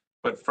sure.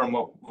 But from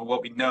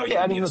what we know,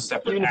 yeah, I need mean, a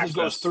separate even if access.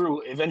 this goes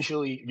through,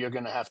 eventually you're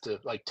going to have to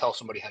tell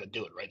somebody how to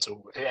do it, right?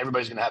 So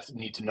everybody's going to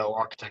need to know.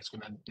 Architects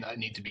going to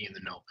need to be in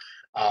the know.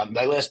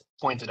 My last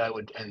point that I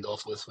would end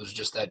off with was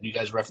just that you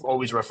guys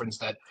always reference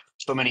that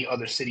so many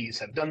other cities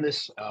have done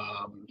this,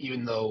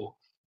 even though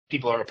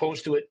people are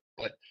opposed to it.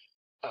 But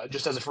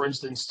just as a for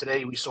instance,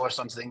 today we saw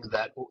something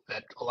that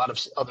a lot of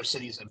other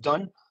cities have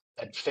done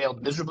that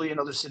failed miserably in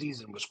other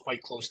cities and was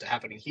quite close to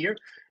happening here.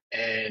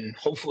 And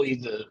hopefully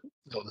the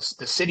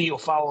city will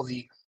follow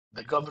the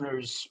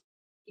governor's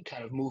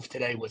kind of move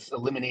today with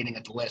eliminating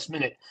at the last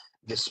minute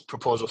this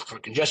proposal for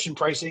congestion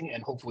pricing,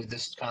 and hopefully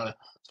this kind of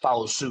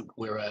follows suit.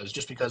 Whereas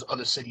just because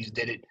other cities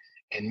did it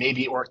and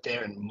maybe it worked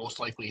there and most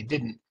likely it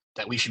didn't,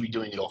 that we should be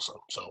doing it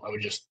also. So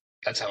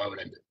that's how I would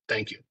end it.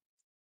 Thank you.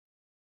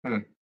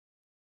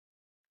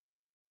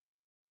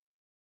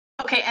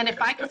 Okay, and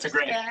if I could just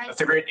add,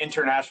 that's a great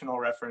international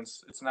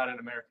reference. It's not in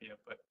America yet,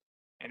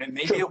 and then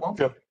maybe it won't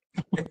be.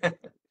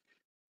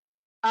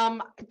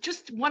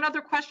 Just one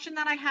other question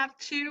that I have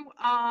too.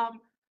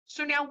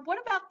 So now what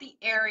about the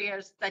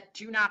areas that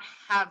do not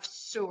have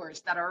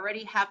sewers, that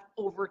already have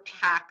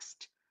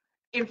overtaxed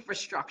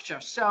infrastructure?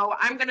 So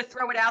I'm going to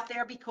throw it out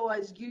there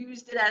because you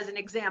used it as an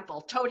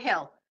example. Toad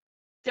Hill.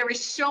 There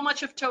is so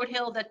much of Toad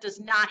Hill that does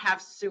not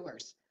have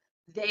sewers.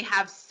 They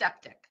have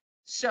septic.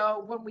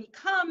 So when we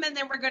come and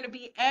then we're going to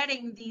be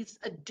adding these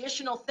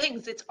additional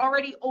things, it's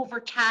already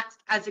overtaxed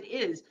as it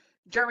is.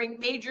 During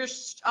major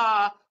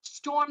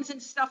storms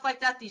and stuff like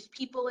that, these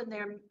people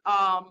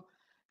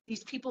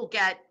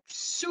get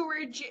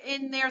sewerage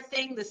in their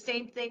thing. The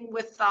same thing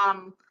with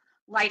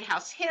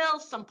Lighthouse Hill,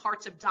 some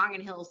parts of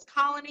Dongan Hills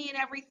Colony and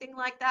everything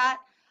like that.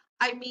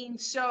 I mean,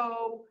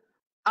 so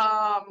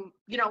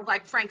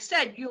like Frank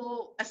said,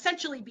 you'll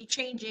essentially be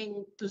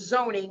changing the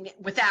zoning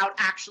without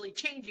actually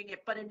changing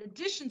it. But in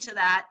addition to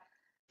that,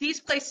 these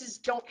places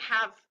don't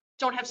have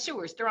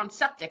sewers. They're on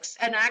septics.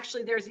 And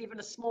actually there's even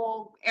a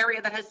small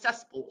area that has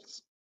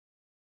cesspools.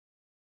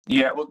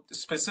 Yeah, well,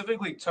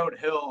 specifically Toad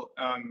Hill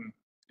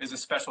is a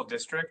special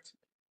district,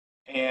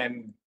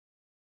 and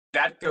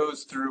that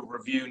goes through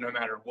review no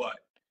matter what.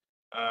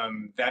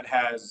 That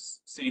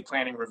has city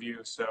planning review.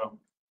 So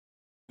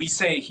we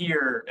say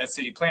here at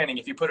city planning,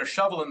 if you put a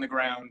shovel in the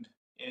ground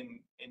in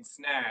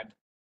SNAD,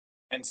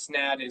 and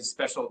SNAD is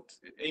special.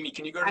 Amy,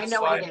 can you go to the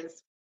slide? I know it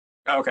is.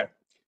 Okay.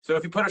 So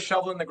if you put a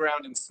shovel in the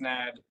ground in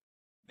SNAD,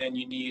 then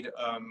you need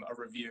a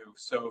review.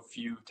 So if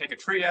you take a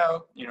tree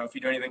out, if you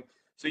do anything,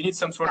 so you need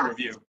some sort of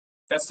review.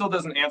 That still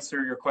doesn't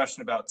answer your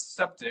question about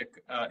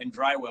septic and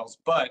dry wells,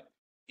 but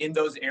in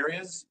those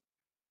areas,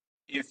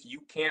 if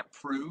you can't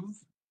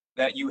prove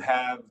that you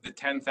have the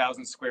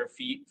 10,000 square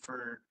feet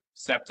for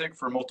septic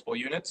for multiple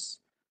units,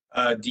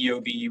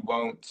 DOB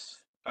won't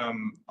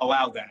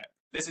allow that.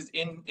 This is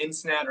in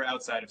SNAD or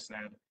outside of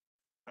SNAD.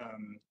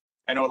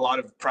 I know a lot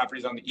of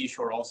properties on the East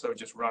Shore also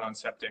just run on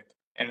septic,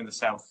 and in the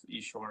South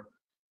East Shore.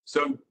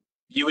 So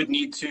you would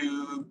need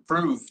to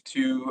prove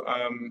to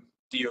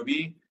DOB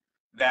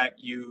that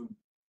you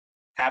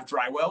have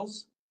dry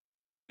wells,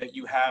 that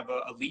you have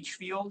a leach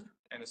field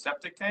and a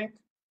septic tank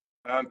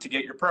to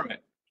get your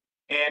permit.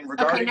 And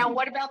regarding now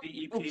what about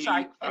DEP, finish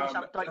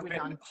up, thought you were there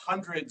have done. been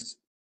hundreds.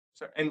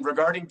 And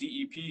regarding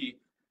DEP,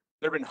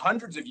 there have been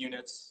hundreds of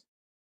units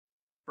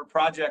for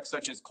projects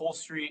such as Cole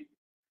Street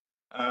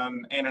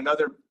and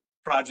another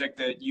project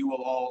that you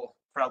will all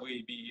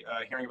probably be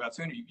hearing about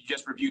soon. You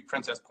just reviewed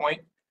Princess Point.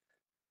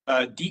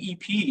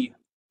 DEP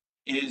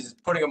is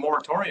putting a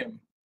moratorium.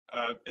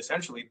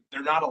 Essentially,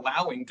 they're not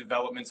allowing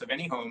developments of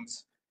any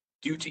homes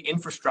due to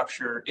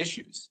infrastructure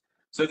issues.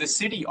 So the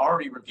city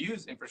already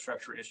reviews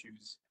infrastructure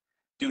issues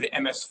due to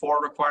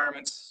MS4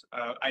 requirements.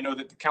 I know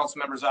that the council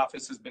member's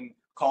office has been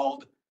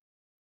called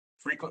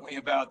frequently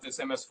about this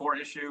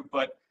MS4 issue,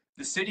 but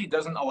the city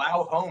doesn't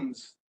allow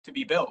homes to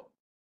be built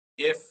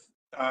if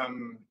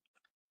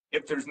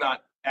there's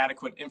not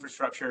adequate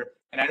infrastructure.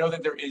 And I know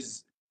that there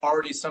is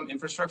already some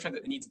infrastructure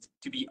that needs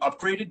to be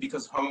upgraded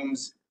because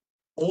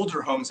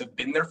older homes have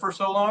been there for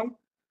so long.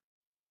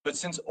 But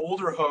since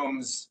older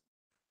homes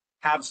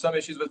have some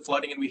issues with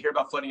flooding, and we hear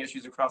about flooding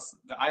issues across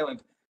the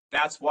island,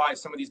 that's why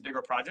some of these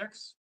bigger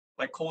projects,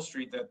 like Cole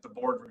Street that the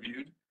board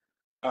reviewed,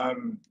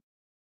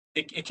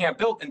 it can't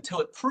build until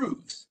it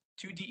proves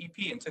to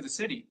DEP and to the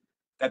city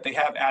that they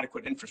have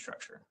adequate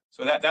infrastructure.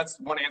 So that's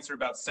one answer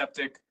about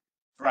septic,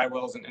 dry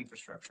wells, and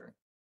infrastructure.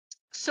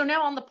 So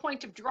now on the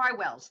point of dry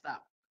wells, though.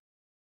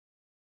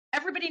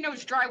 Everybody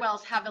knows dry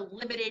wells have a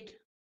limited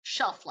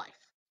shelf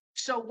life.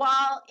 So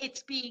while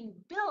it's being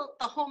built,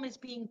 the home is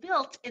being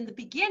built in the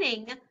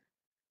beginning,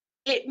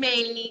 it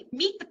may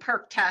meet the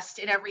perk test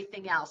and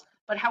everything else.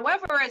 But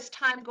however, as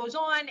time goes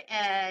on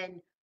and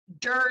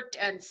dirt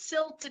and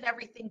silt and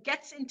everything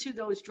gets into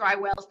those dry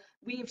wells,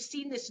 we have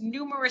seen this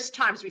numerous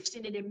times. We've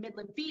seen it in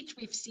Midland Beach.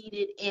 We've seen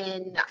it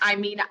in,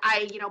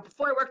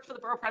 before I worked for the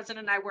borough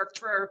president, I worked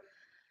for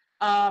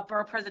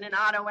Borough President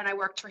Otto, and I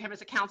worked for him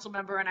as a council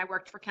member, and I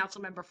worked for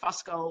Council Member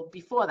Fusco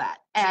before that.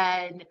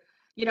 And,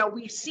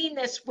 we've seen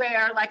this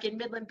where, like in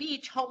Midland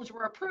Beach, homes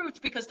were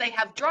approved because they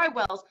have dry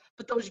wells,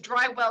 but those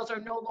dry wells are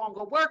no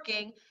longer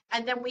working.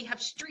 And then we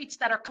have streets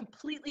that are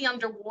completely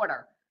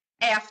underwater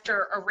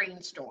after a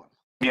rainstorm.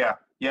 Yeah,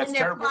 it's And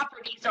their terrible.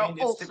 properties I are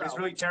mean, also. it's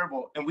really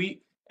terrible. And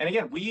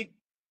again,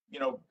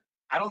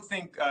 I don't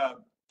think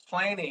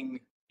planning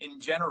in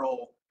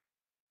general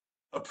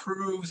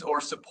approves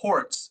or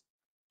supports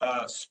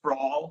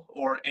sprawl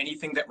or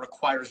anything that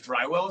requires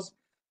dry wells.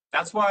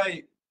 That's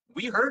why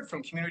we heard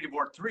from Community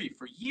Board 3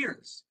 for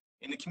years.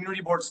 In the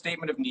Community Board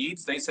Statement of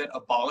Needs, they said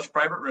abolish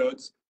private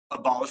roads,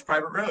 abolish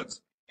private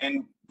roads.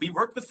 And we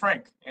worked with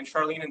Frank and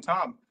Charlene and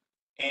Tom.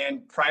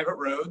 And private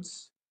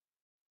roads,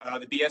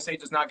 the BSA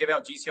does not give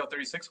out GCL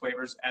 36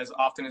 waivers as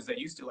often as they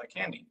used to, like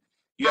candy.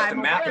 You have to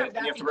map it,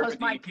 and you have to work with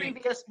my DEP.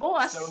 previous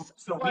boss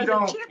So was we a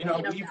don't, champion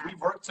of that.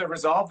 we've worked to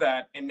resolve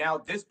that. And now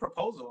this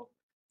proposal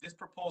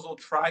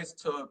tries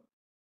to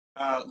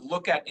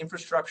look at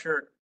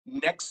infrastructure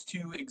next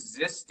to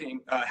existing,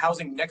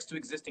 housing next to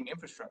existing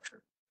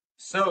infrastructure.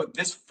 So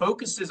this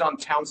focuses on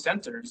town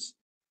centers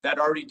that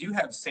already do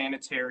have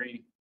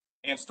sanitary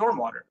and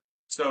stormwater.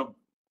 So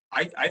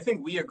I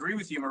think we agree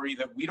with you, Marie,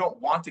 that we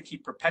don't want to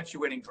keep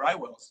perpetuating dry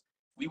wells.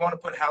 We want to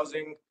put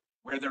housing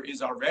where there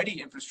is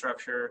already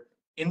infrastructure.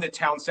 In the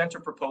town center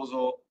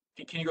proposal,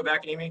 can you go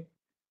back, Amy?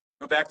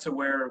 Go back to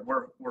where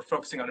we're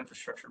focusing on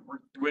infrastructure.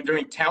 We're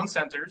doing town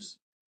centers.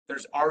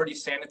 There's already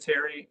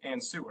sanitary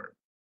and sewer.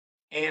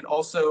 And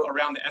also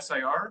around the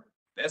SIR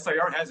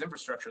has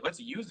infrastructure. Let's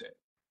use it.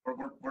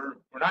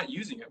 We're not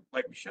using it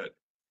like we should.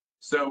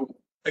 So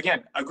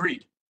again,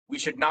 agreed. We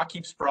should not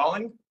keep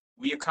sprawling.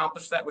 We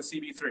accomplished that with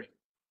CB3.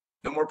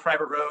 No more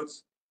private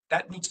roads.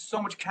 That needs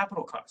so much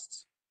capital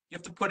costs. You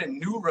have to put in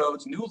new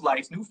roads, new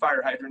lights, new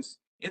fire hydrants.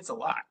 It's a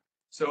lot.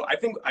 So I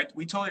think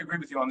we totally agree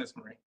with you on this,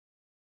 Marie.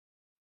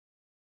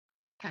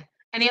 Okay.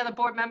 Any other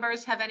board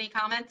members have any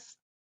comments?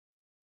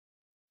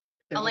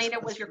 There was a Elena,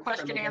 was your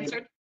question from question Elena.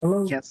 answered?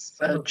 Hello? Yes,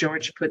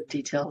 George put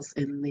details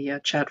in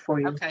the chat for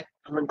you. Okay.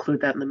 I'll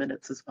include that in the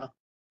minutes as well.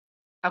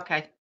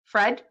 Okay.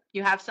 Fred,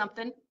 you have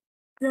something?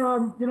 Yeah,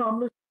 I'm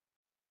listening.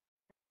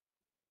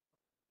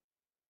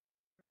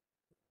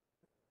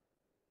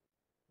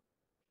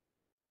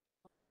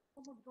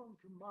 Someone's going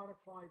to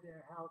modify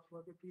their house,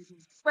 whether it be,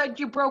 Fred,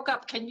 you broke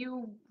up. Can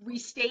you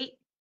restate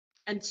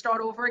and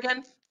start over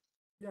again?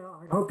 yeah,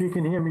 I hope you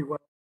can hear me well.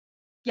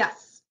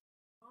 Yes.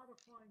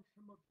 Modifying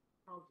some of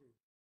the houses,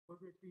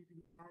 whether it be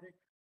the attic,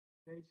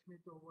 basement,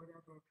 or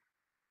whatever.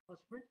 A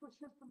sprinkler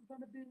system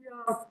going to be,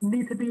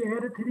 need to be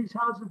added to these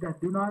houses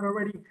that do not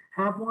already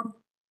have one?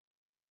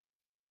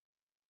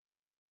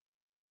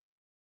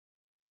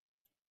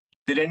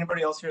 Did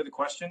anybody else hear the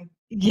question?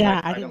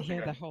 Yeah, I don't didn't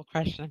think hear the whole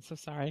question. I'm so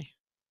sorry.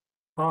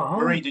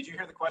 Marie, did you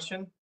hear the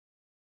question?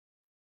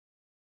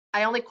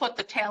 I only caught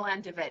the tail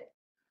end of it.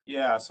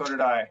 Yeah, so did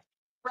I.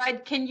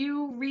 Fred, can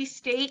you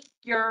restate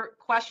your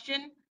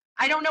question?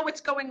 I don't know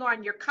what's going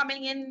on. You're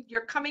coming in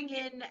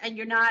and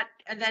you're not,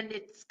 and then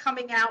it's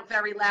coming out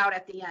very loud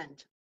at the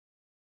end.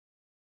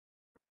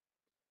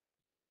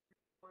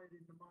 In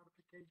the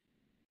modification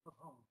of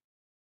home.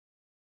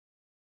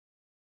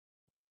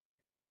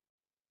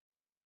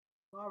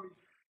 Sorry.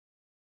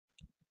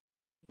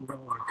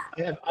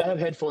 I have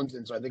headphones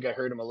in, so I think I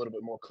heard him a little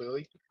bit more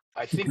clearly.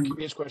 I think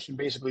his question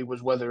basically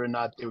was whether or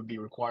not it would be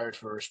required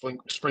for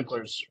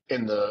sprinklers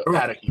in the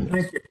attic units.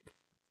 Thank you.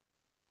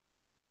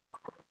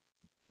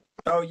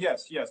 Oh,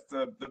 yes.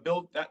 The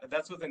build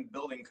that's within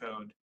building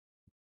code.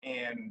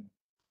 And,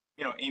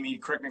 Amy,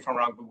 correct me if I'm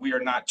wrong, but we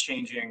are not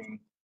changing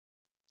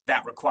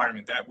that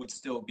requirement. That would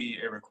still be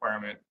a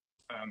requirement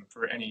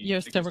for any.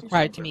 You're still existing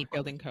required to sprinkler meet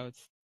building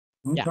codes.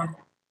 Okay.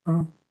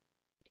 Yeah.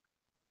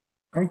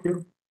 Thank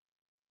you.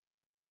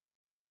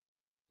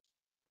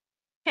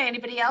 Okay,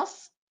 anybody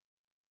else?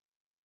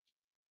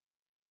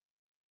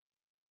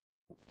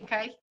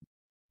 Okay.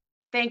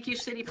 Thank you,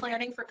 City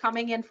Planning, for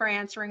coming in for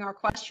answering our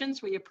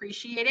questions. We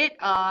appreciate it.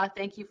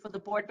 Thank you for the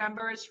board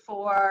members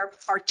for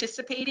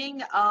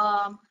participating.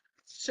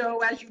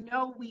 So as you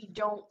know, we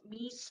don't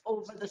meet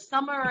over the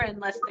summer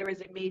unless there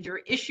is a major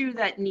issue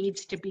that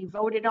needs to be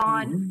voted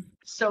on.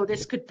 So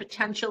this could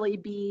potentially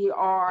be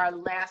our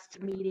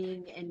last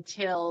meeting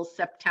until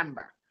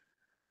September.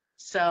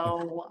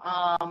 So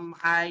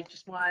I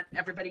just want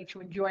everybody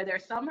to enjoy their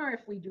summer.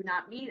 If we do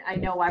not meet, I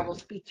know I will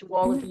speak to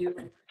all of you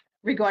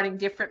regarding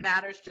different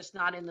matters, just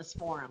not in this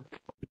forum.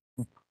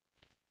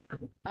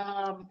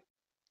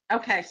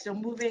 Okay, so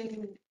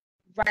moving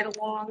right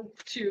along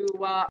to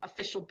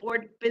official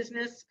board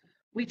business.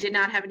 We did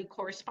not have any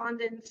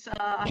correspondence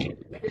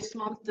this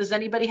month. Does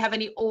anybody have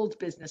any old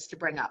business to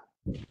bring up?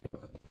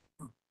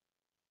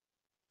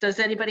 Does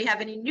anybody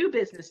have any new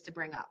business to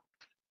bring up?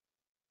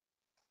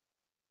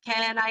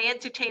 Can I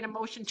entertain a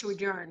motion to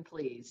adjourn,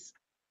 please?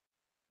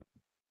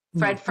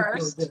 Fred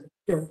first.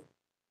 Yeah.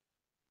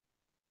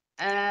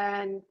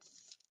 And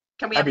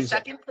can we have a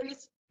second,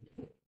 please?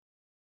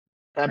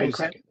 Happy Thanks,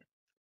 Fred. second.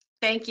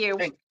 Thank you.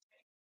 Thank-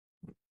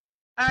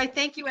 All right,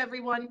 thank you,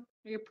 everyone.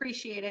 We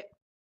appreciate it.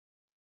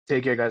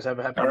 Take care, guys. Have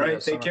a happy All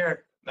right, summer. take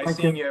care. Nice Thank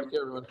seeing you. you. Take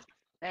care, everyone.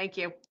 Thank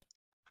you.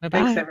 Bye-bye.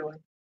 Thanks, everyone.